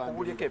bajja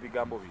bitwandika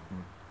ebigambo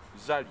bino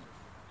Zali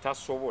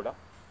tasobola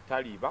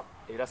taliba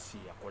era si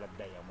yakola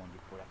Diamond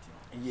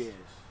Platinum. Yes.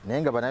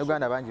 Nenga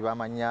Bannayuganda bangi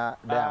bamanya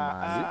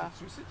Diamond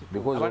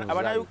because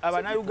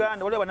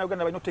Abannayuganda wale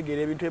Abannayuganda balina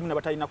okutegeera ebintu ebimu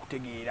nabatalina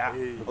kutegeera.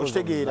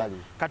 Okitegeera.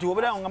 Kati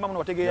obera ngamba muno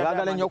bategeera.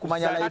 Bagala nnyo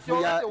okumanya life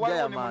ya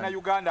Diamond.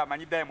 Munnayuganda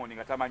amanyi Diamond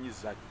nga tamanyi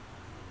Zali.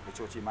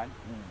 Ekyo kimanyi.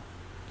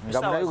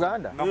 Nga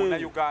Munnayuganda? Nga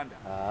Munnayuganda.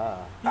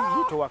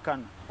 Yito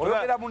wakana.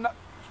 Oyogera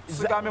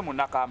sigambe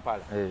munna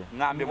Kampala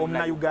ngambe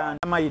munna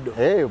Uganda Maido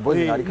ne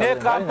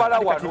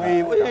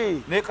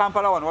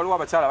Kampala wano waliwo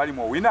abakyala bali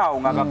mu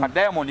winaawo nga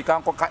Diamond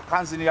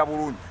kanzinira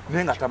bulungi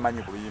nenga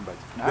tamanyi kuyimba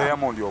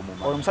Diamond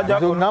omuma omusajja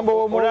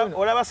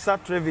olaba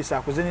Sir Travis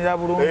akuzinira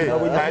bulungi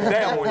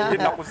Diamond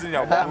yenda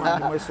kuzinira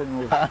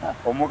bulungi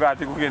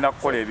omugati kugenda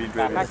kukola ebintu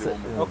ebyo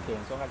okay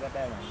nsonga za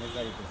Diamond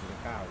nezali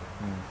kuzirekawo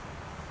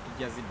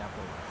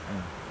ijazidako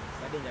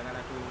sade njagala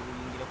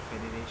tuyingire ku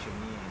federation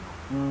yeno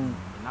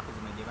naku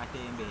zimaje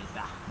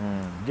batembeeta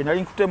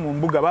generali nkute mu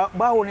mbuga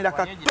bawonera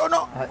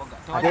katono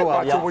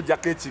atewajja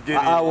kechigere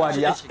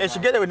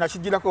ekigere we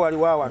nakigirako wali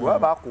wawa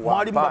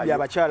mwali mbabya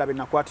abakyala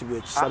benakwatibwa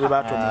ekisabe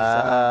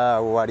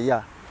batomiza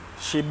waliya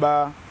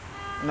Sheebah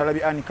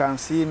nalabi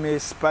Ankansime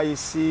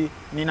Spice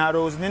Nina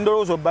Roze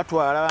nindorozo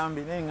batwala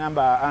bambi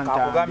nengamba anta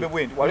akugambe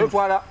bwendi wali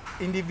twala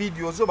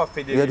individuals over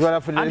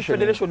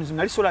federations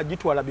nali sola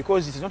gitwala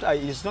because it's not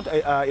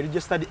a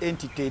registered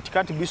entity. It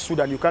can't be sued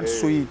and you can't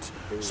sue it.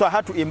 So I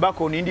had to embark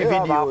on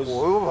individuals.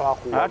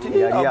 Ati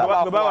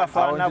goba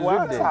wafana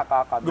bwati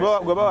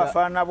goba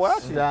wafana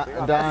bwati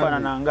ndafana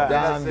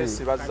nanga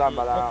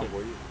sibazambala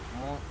ngo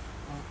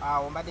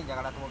ombadde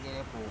njagala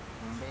twogere ku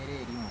mbeera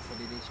eri mu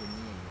federation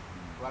yeyo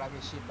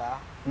twalabye Sheebah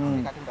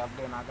kati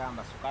ndabudde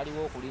nagamba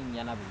sukaliwo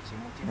okulinnya na buli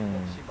kimu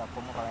Sheebah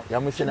komokola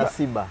yamusena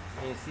Sheebah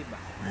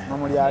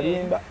mamuli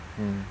alimba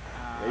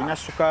ina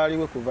sukali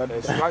we kuva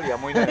sukali ya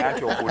moina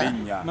yake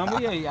okulinnya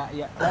mamuli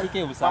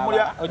yaike busaba mamuli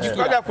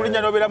sukali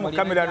akulinnya nobera mu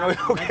kamera no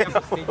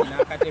stage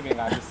na katebe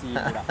nga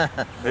tusibula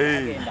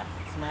agenda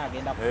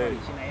agenda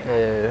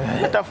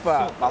kukola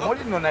tafa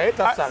mamuli no naye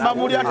tasala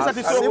mamuli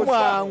atisati so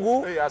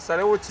mwangu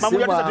asalewo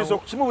mamuli atisati so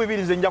kimu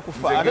bibiri nze nja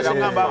kufa ate so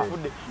ngamba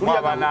afudde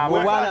bwana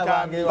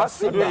bange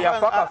basudde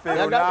yafaka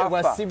fero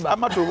na Sheebah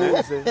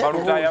amatubuze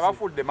baluta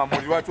yabafudde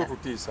mamuli wacho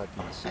tutisa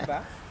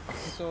Sheebah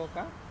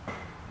kisoka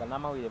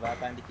banamawire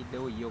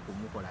batandikiddewo yo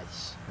kumukola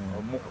ki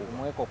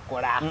omweko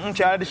kola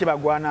kyaladi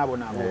kibagwana abo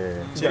nabo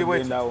kiri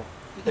bwendi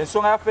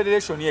ensonga ya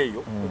federation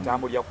eyo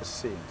etambulira ku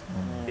ssente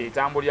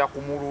etambulira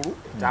ku mululu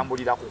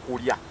etambulira ku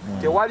kulya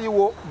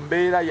tewaliwo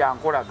mbeera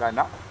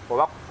yankolagana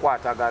oba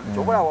kukwatagana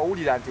kyokola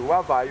wawulira nti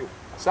wavaayo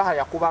saha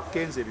yakuba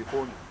Kenzo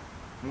ebikondo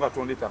nga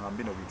tondetanga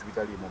mbino bintu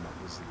bitaliimu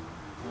magezi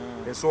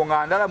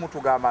ensonga ndala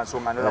mutugamba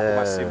nsonga ndala ku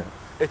masimu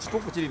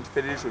ekituufu kiri nti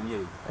federation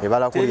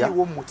eyo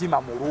teriwo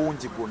mutima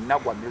mulungi gwonna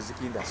gwa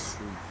music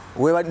industry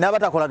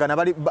n'abatakolagana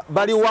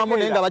bali wamu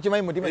naye nga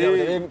bakimanyi mutima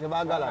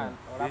tebagalana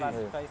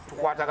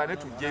tukwatagane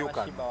tujjeyo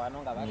kano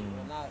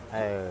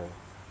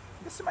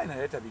simanyi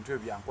naleeta bintu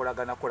ebyo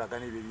byankolagana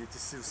ebyo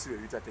byekisibe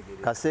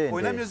bitategeereka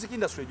olina music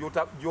industry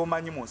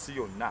gy'omanyi mu nsi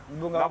yonna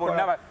nga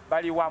bonna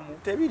bali wamu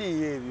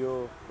tebiriyo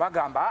ebyo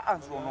bagamba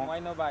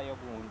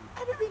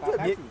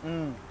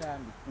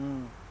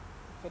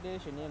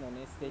Federation eno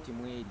ne state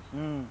mweri.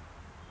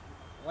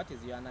 What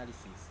is your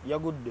analysis?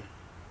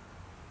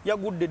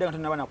 Yagudde danga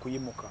tunabana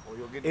kuyimuka.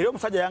 Era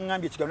omusajja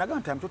yangambye ekigambo nagamba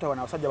nti mtota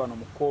wana abasajja bano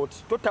mu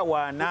kooti.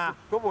 Totawaana.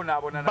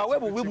 Tobonaabona bawe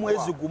bubi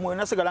mwezi gumwe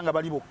nasigala nga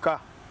bali bokka.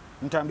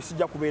 Ntambi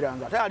sijja kubeera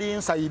nga. Ate ali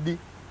inside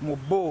mu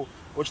bo.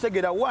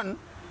 Okitegeera one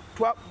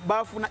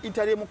bafuna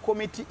interim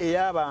committee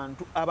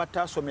ey'abantu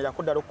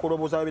abatasomerako ddala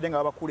okukoloboza babire nga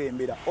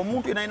babakulembera.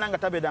 Omuntu yenna nga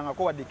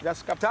tabeerangako wadde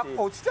class captain.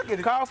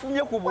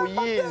 Kafunye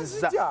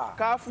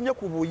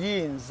ku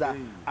buyinza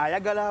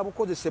ayagala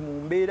abukozese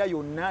mu mbeera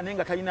yonna naye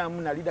nga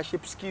talinaamu na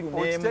leadership skill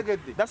n'emu.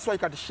 That's why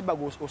kati Sheebah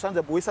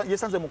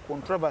yesanze mu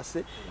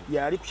controversy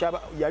yali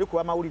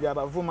kuba mawulire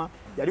abavuma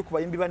yali ku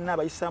bayimbi banne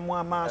abayisaamu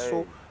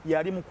amaaso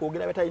yali mu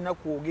kwogera batalina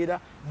kwogera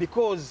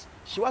because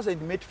she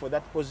wasn't made for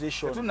that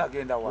position.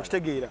 Tunagenda wa.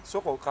 Okitegeera.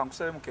 Soko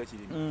kankusale mu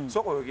kekirimi.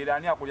 Soko yogera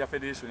ani akulya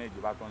federation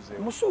ejo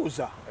batonzeewo.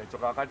 Musuuza. Ekyo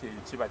kakati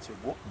kiba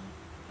kigo.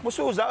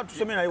 Musuuza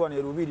tusome naye wano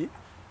erubiri.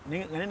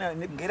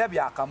 Ngera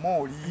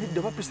byakamooli.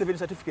 The P7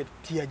 certificate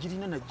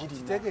tiyagirina na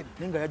girina.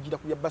 Nenga yagira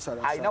kulya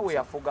basala. Aina we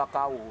yafuga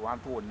kawo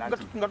wantu wonna.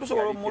 Nga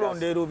tusobola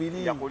omulonda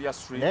erubiri. Yakulya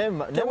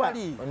stream.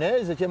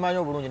 Naye ze kyemanyi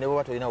obulungi ne bwe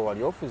batolina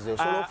wali ofuze.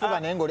 Osobola okufuga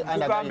naye ng'oli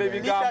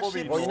underguiding.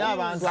 Olina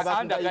abantu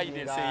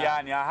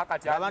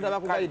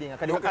abakugaidinga.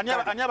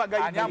 Ani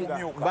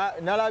abagaidinga.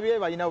 Nalabye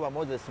balinawo ba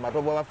Moses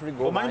Matovu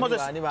abafrigo.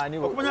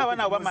 Okumanya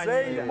abaana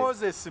bamanyi.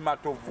 Moses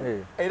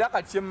Matovu. Era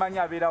kati kyemmanyi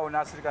abeerawo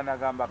n'asirika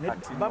n'agamba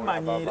kati.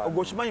 Bamanyi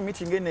ogokimanyi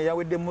meeting ene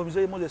yawedde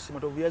muzeeyi Moses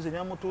Matovu yaze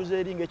n'amutuuza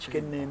eri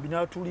ng'ekikennembi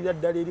n'atuulira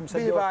ddala eri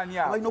musajja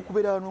balina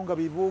okubeera wano nga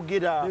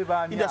beeboogera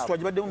industry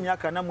agibadde mu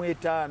myaka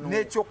 45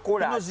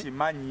 n'ekyokukola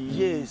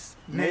kimanyi yes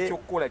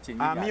n'ekyokukola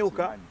kyennyini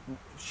amyuka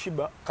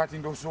Sheebah kati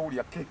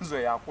ndozowulya Kenzo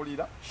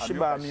yakulira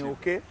Sheebah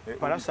amyuke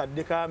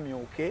Parasaddeka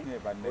amyuke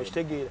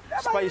okitegeera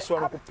Spice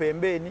wano ku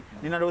pembeni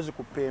nina Roze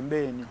ku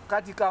pembeni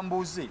kati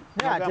kambuzi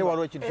ate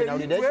waliwo ekintu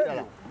kyenawulidde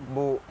ekirala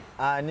mbu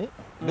ani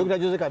Dr.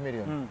 Jose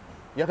Chameleone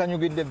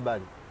yakanyugidde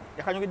ebbali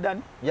yakanyugidde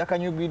ani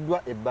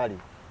yakanyugiddwa ebbali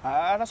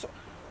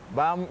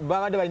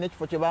babadde balina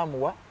ekifo kye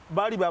baamuwa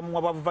bali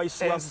bamuwa ba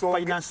vice wa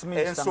finance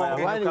minister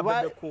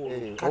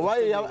oba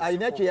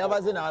alina kye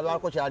yabaze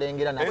n'abaako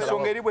kyalengera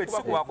ensonga eri bwe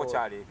tisikubaako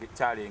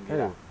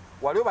kyalengera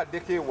waliwo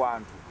baddeko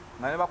ewantu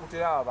nga ne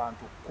bakutera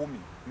abantu 10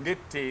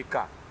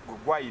 ng'etteeka gwe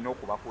gwalina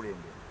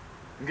okubakulembera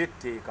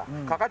ng'etteeka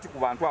kakati ku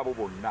bantu abo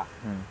bonna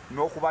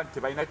n'okuba nti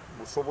tebalina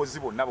busobozi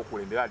bonna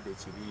bukulembera dde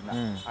ekibiina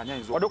ani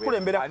ayinza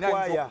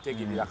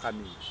okutegerera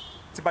kamiri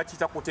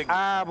tibakiyita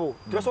kutegerera abo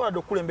tebasobola dde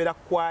okukulembera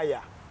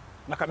kwaya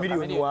na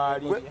Chameleone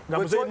wali na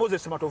muzeeyi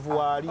Moses Matovu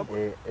wali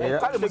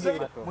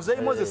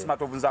muzeeyi Moses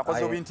Matovu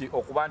nzakoze binti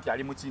okuba nti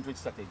ali mu kintu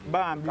ekitategeera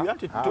bambi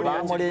anti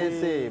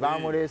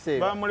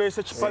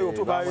bamulese kipayo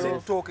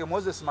toke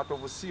Moses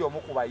Matovu si omu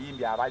ku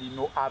bayimbi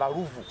abalino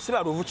abaluvu si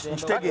baluvu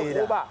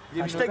kitegeera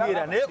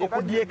naye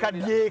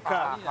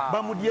okudyeka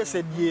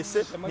bamudyese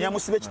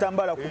yamusiba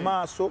ekitambala ku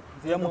maaso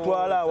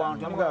yamutwala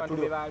awantu amugala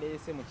tuli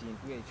balese mu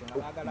kintu ekyo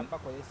nabagala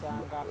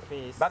bakozesanga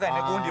face baga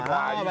ne gundi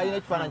mwali balina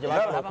ekifaananyi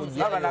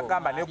kye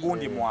nagamba ne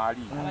gundi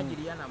mwali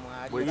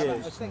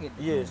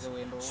yes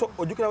so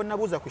ojukira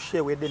wenabuuza ku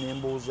share wedde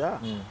nembuuza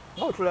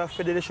nga otula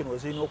federation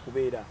wezirina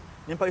okubeera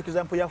nempa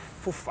example ya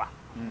FUFA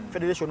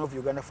Federation of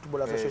Uganda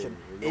Football Association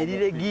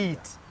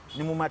eriregit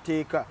ni mu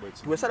mateeka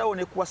tiwesalawo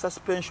ne kuwa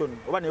suspension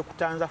oba ne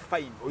kutanza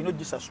fine olina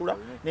ogisasula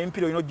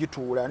n'empira olina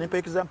ogituula nempa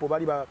example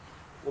bali ba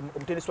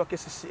omutenesi wa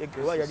KCC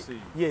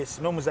yes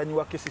n'omuzanyi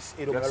wa KCC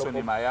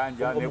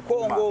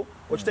omukongo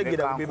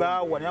okitegeera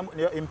bebawa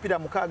empira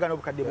mukaaga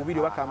n'obukadde bubiri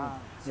wakamu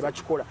ne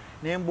bakikola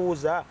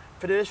nembuuza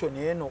federation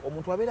eno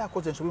omuntu abeera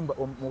akoze ensobi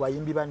mu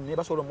bayimbi banne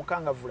basobola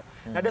omukangavula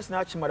nadde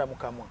sinakimala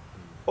mukamwa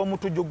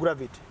omutujju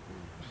gravity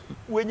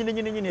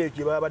wenyininyininyini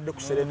ekyo babadde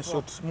ku Serene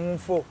Suits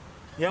munfo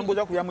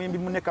yambuza ku yamuyimbi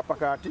munne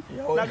kapakati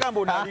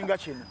nagamba onalinga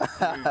kino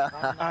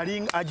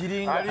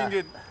agiringa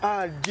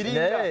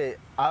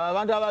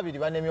abantu ababiri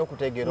banemye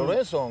okutegeera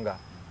olw'ensonga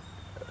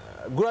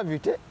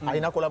gravity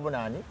alina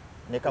kolabonani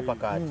ne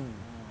kapakati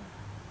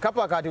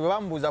kapakati bwe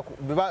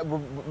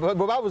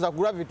babuuza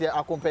gravity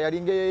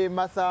akompayalinge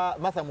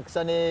masa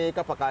mukisa ne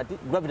kapakati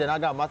gravity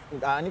nagamba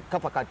ani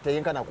kapakati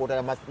teyenkana kwota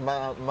ya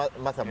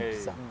masa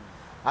mukisa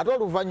ate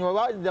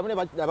oluvannyuma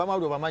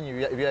abamawulire bamanyi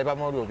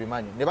byabamawulire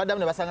obimanyi ne baddamu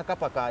ne basanga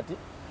kapakati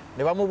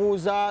ne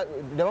bamubuuza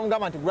ne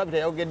bamugamba nti Gravity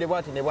yayogedde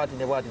bwati ne bwati.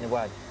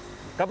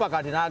 Kapa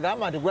kati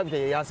n'agamba nti Gravity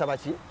ye yansaba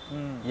ki?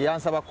 Ye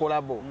yansaba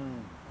kolabo.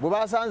 Bwe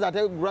basanze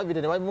ate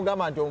Gravity ne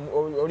bamugamba nti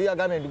oli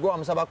yagambye nti gwe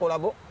wamusaba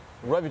kolabo,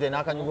 Gravity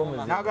n'akanyuga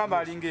omuzimu. N'agamba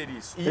alinga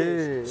eriiso.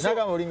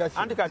 N'agamba olinga ki?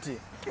 Anti kati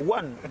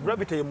one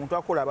Gravity ye muntu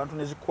akola abantu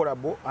ne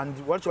zikolabo and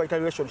walicho bayita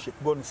relationship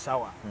gone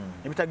sour.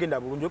 Nebitagenda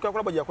bulungi. Okya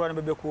kolabo gyakola ne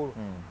Bebe Cool.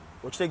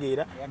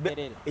 Okitegeera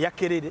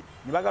yakerere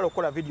ne bagala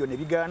okukola video ne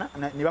bigaana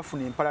ne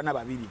bafuna empala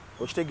n'ababiri.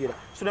 Okitegeera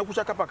so ne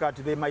kucha kapa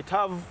kati they might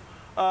have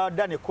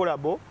done a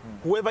collabo.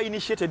 Whoever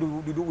initiated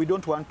we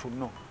don't want to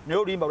know. Naye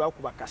oluyimba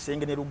lwakuba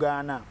kasenge ne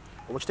lugaana.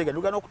 Obukitegeera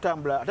lugaana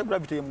okutambula ate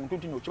Gravity ye muntu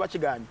ntino kiba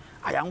kigaanye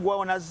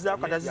ayanguwawo nazza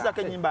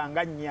katazizako ennyimba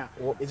nga nnya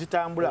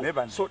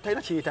ezitambula so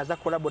talina kiyitaza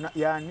collabo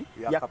yani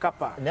ya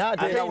kapa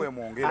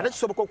ate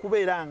kisoboka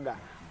okubeera nga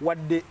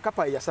wadde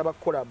kapa yasaba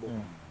collabo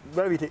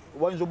Gravity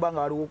wayinza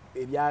obbanga waliwo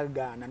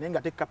ebyagaana naye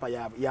nga te kapa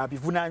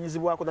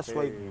yabivunaanyizibwako that's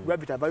why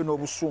Gravity avayo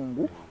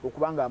n'obusungu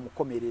okubanga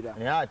amukomerera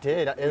naye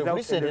ate era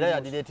recent era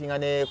yadiretinga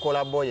ne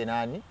collabo ye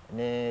nani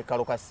ne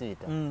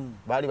Kalokasiita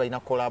baali balina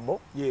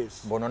collabo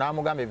bono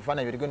n'amugamba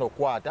ebifaananyi bye tugenda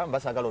okukwata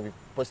mbasagala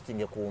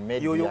obipostinge ku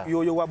media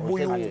yoyo wa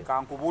buyu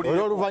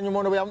olwo oluvannyuma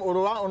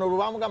ono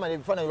lwamugamba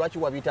ebifaananyi lwaki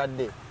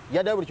wabitadde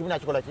yaddayo buli kimu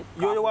nakikola ki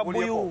yoyo wa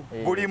buyu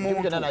buli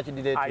muntu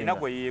alina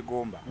gwe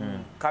yeegomba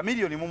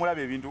Chameleone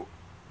mumulaba ebintu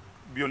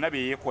byonna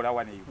byeyekola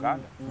wane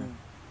Uganda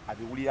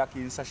abiwulira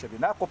kinsasha bye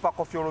nakopa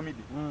Koffi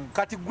Olomide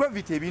kati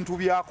Gravity ebintu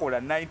byakola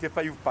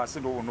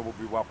 95% obwo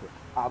Bobi bwakola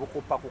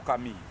abukopa ku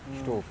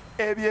Chameleone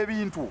ebyo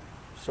ebintu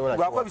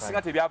lwako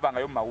bisinga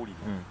tebyavangayo mu mawulire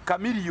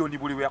Chameleone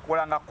buli bwe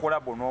yakolanga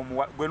collabo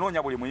gwe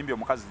noonya buli muyimbi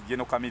omukazi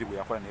Jeno Chameleone bwe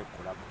yakola naye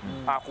collabo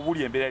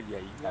akubulya embeera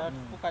lyayita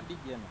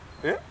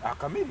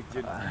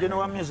Jeno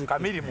wa music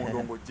Chameleone mu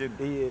ndongo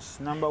Jeno yes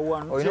number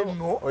 1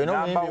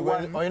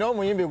 oyina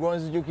omuyimbi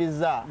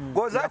gonzijukiza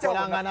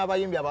yakolanga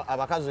n'abayimbi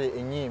abakazi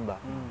ennyimba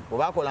bwe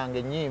bakolanga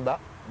ennyimba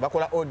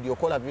bakola audio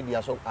kola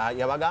video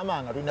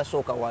yabagambanga tulina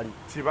sooka wali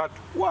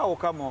kibatu waawo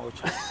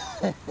kamocha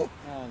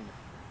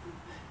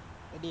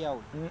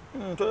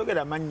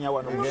toyogera mannya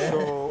wano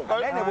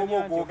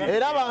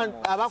era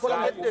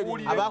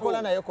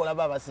abakola naye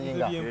kolaba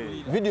abasinga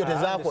video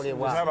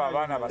tezakolebwa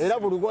era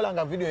bulugola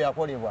nga video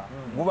yakolebwa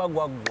guba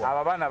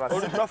gwaggwa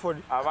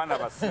abaana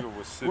basiru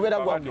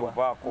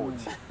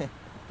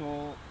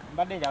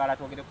mbadde njagala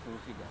twogere ku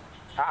Fulufiga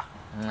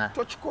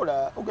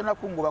tokikola ogenda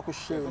kungoba ku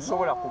show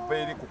osobola kuva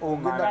eri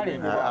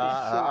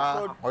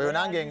oyo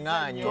nange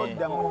eŋŋaanye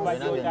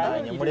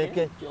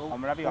muleke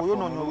oyo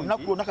nono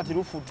olunaku lwonna kati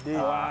lufudde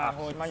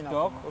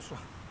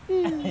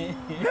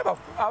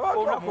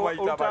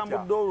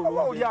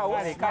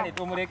kale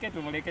tumuleke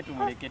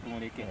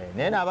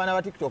naye n'abaana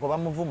ba TikTok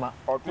bamuvuma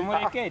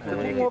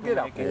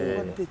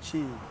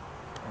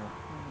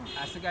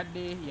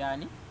asigadde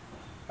yani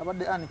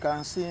abadde Ani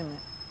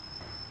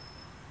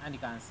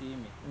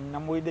Kansiime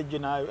namuwulidde gye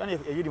nayo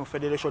eyiri mu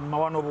federation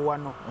mawano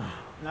buwano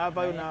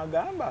n'avaayo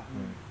n'agamba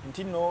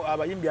nti nno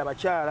abayimbi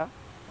abakyala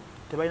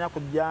tebalina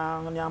kujja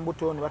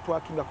nyambuto ne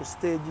batwakinga ku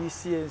stage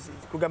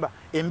kugamba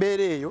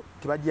embeera eyo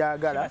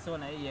tebagyagala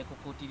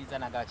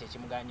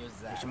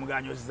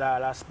ekimuganyo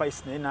zaala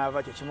Spice naye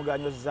n'ava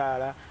kyekimuganyo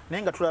zaala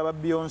naye nga tulaba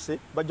Beyonce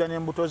bajja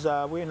n'embuto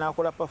zaabwe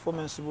n'akola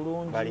performance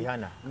bulungi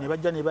ne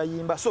bajja ne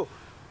bayimba so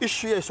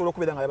issue ye esobola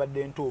okubeera nga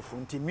yabadde entuufu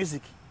nti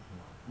music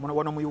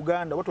wano mu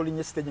Uganda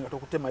watolinye stage nga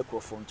tokute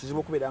microphone kizibu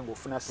okubeera nga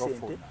ofuna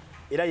sente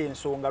era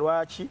yensonga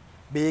lwaki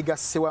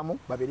beegassewamu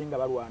babiri nga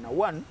balwana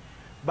one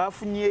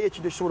bafunyeyo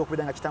ekintu ekisobola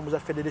okubeera nga kitambuza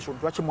federation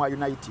lwaki mwa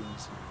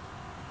unitings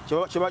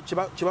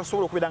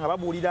kibasobola okubeera nga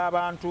babuulira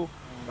abantu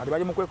bali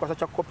bali mu kwekwasa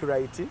kya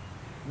copyright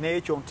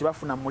n'ekyo nti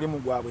bafuna mu mulimu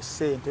gwabwe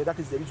sente that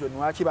is the reason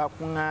lwaki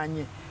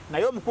bakuŋŋaanye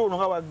naye omukulu ono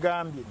nga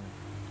wagambye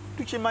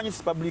tukimanyi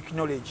si public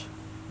knowledge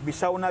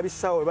bisawo na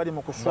bisawo bali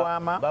mu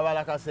kuswama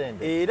babalaka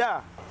sente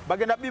era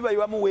bagenda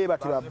bibayiwamu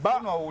weebatira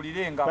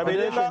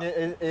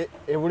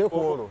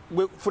ebuleko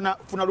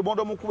funa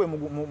lubondo mukube mu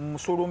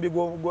musulumbi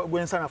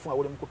gw'ensanafu nga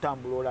guli mu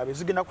kutambula olabe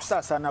zigenda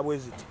kusaasaana bwe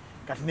ziti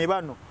kati ne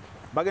bano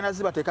bagenda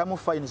zibateekamu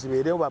fine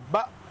zibeerewo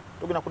babba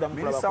togenda kuddamu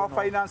Minister of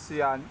Finance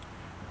yani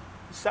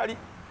sali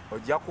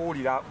ojja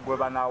kuwulira gwe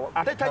banawo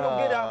ate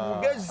tayogera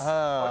mugezi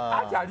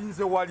ate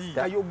alinze wali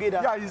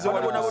tayogera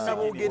bonna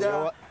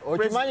boogera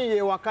okimanyi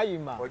ye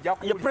wakayima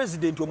ye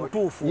president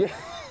omutuufu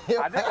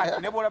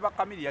ate ne bolaba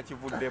Chameleone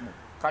yakivuddemu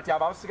kati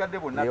abasigadde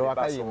bonna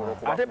basobola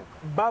okuba ate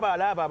baba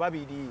alaba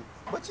babiri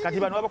kati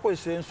bano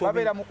babakozesa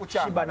ensobi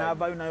Sheebah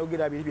n'avaayo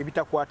n'ayogera biri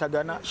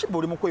bitakwatagana Sheebah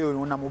oli mu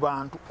kweyonoona mu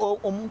bantu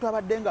omuntu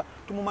abadde nga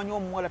tumumanyi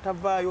omuwala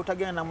tavaayo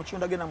tagenda na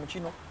mukino tagenda mu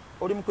kino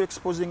oli mu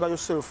exposing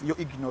yourself your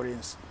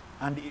ignorance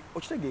and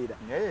okitegeera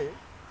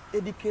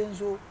Eddy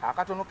Kenzo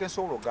akatono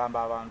kensobola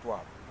ogamba abantu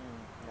abo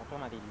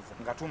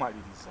nga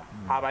tumaliriza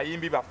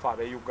abayimbi baffe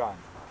ab'e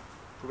Uganda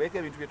tubeeke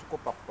ebintu bye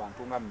tukopa ku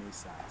bantu nga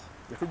message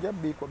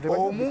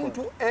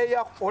omuntu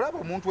olaba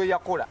omuntu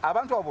eyakola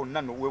abantu abo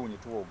bonna nowewunye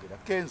tuwogera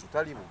Kenzo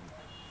tali bubi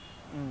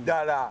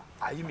ddala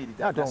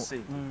ayimiridde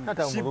atasente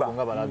Sheebah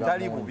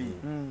tali bubi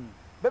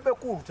Bebe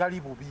Cool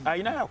tali bubi.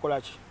 Ayina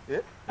yakola ki?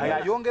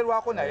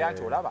 Ayongerwako naye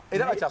anti olaba.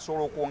 Era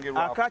bakyasobola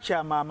okwongerwako.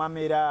 Akakyama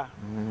amamera.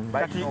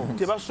 Kati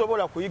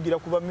tebasobola kuyigira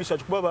kuba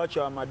research kuba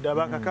bakyama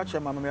ddaba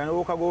akakyama amamera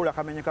n'okagola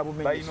kamenyeka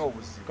bumenyi. Balina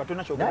obuzibu.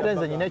 Katona kyogera. Nada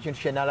nze nyina ekintu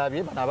kye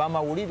nalabye bano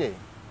ab'amawulire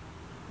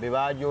be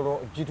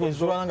bajolo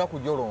kituzulanga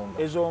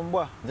kujolomba. Ezo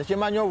mbwa. Nze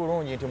kimanyi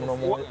obulungi nti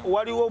muno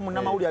waliwo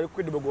munnamawulire ali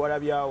credible gwe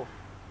walabyawo.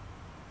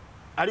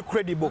 Ali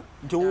credible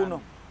nti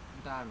wuno.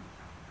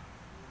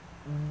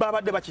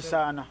 Babadde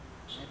bakisaana.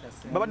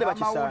 Babadde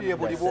bakisaana.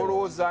 Buli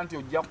bolooza nti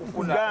ojja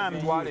kufuna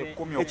emitwale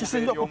 10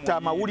 ekisinza okutta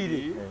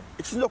amawulire.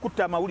 Ekisinza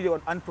okutta amawulire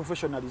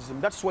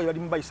unprofessionalism. That's why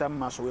balimu bayisaamu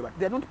maaso we.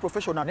 They are not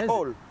professional at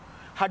all.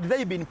 Had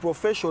they been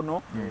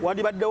professional,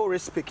 wandibaddewo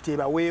respect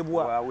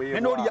ebaweebwa.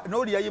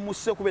 N'oli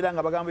yayimuse okubeera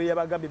nga bagamba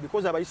byabagambye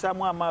because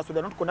abayisaamu amaaso they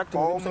are not conducting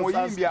themselves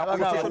as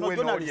professional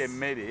journalists.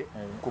 Emmere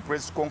ku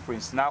press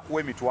conference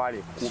n'akuwa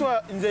emitwale 10. So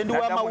nze ndi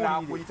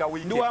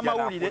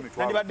w'amawulire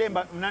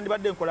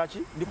nandibadde nkola ki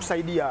ndi ku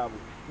sayidi yaabwe.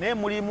 Naye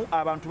mulimu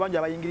abantu bangi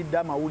abayingiridde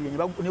amawulire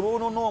ne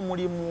bonoona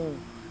omulimu.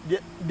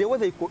 The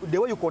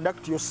way you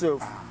conduct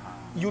yourself.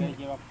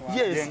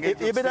 Yes,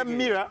 ebeera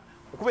mirror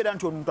okubeera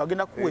nti omuntu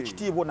agenda kuwa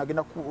ekitiibwa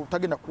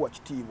tagenda kuwa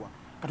kitiibwa.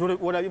 Kati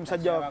olabye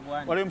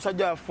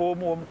musajja wa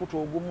foomu omukutu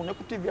ogumu ne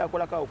ku TV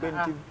akolako awo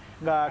kwenti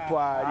nga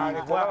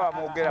twali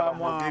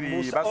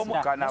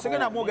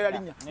segenda mwogera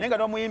linnya naye nga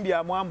n'omuyimbi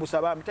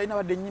amwambusa bambi talina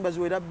badde ennyimba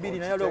ziwera 2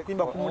 naye ali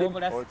okuyimba ku mulimu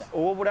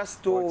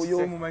ow'obulasita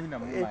oyo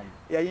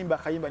yayimba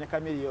akayimba ne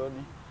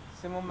Kamiliyoni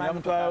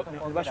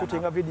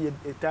bashutinga vidiyo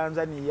e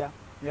Tanzania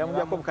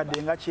yamujjako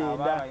obukadde nga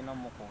 9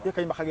 ye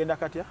kayimba kagenda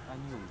katya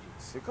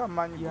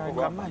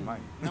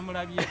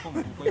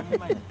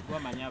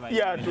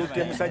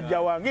yatutte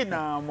musajja wange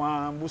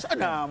namwambusa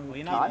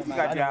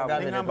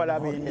namugamba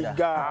laba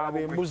endiga laba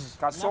embuzi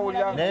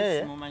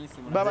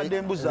babadde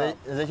embuzi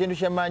nze kintu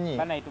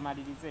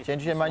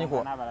kyemanyi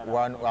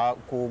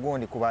ku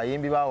gundi ku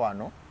bayimbi ba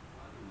wano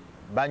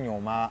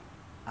banyooma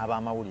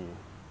ab'amawulire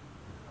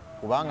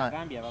kubanga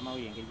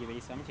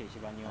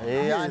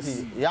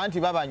yanti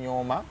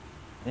babanyooma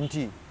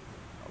nti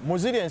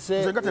muziri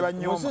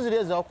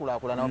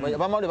ezakulakulana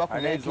abamawulire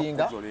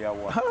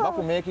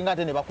bakumekinga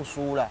ate ne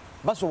bakusuula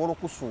basobola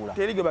okusuula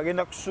teri gwe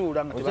bagenda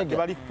kusuula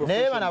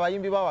naye bano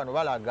abayimbi ba wano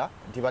balaga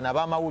nti bano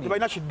abamawulire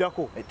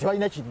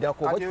tebalina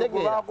kiddako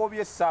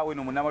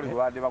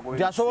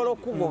asobola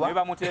okugoba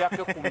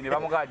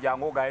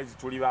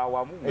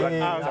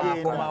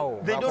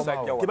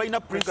tebalina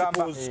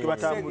principles ke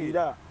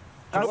batambulira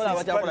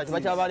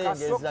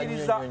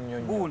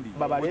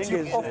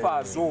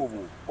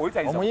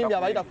omuyimbi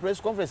abayita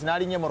press conference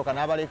n'alinnya emmotoka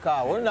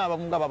n'abalekaawo oli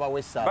n'abamunga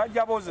babawesa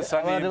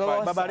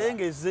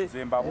babalengeze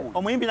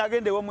omuyimbi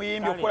n'agenda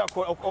ew'omuyimbi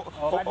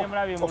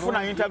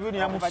ofuna interview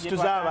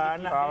niyamufituza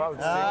abaana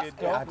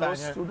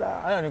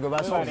nigwe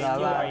basituza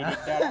abaana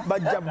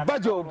bajja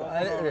bajoga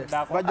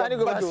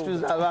nigwe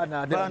basituza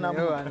abaana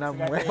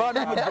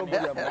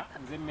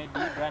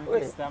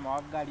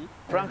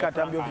Frank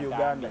Atambye of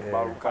Uganda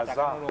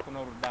Barukaza.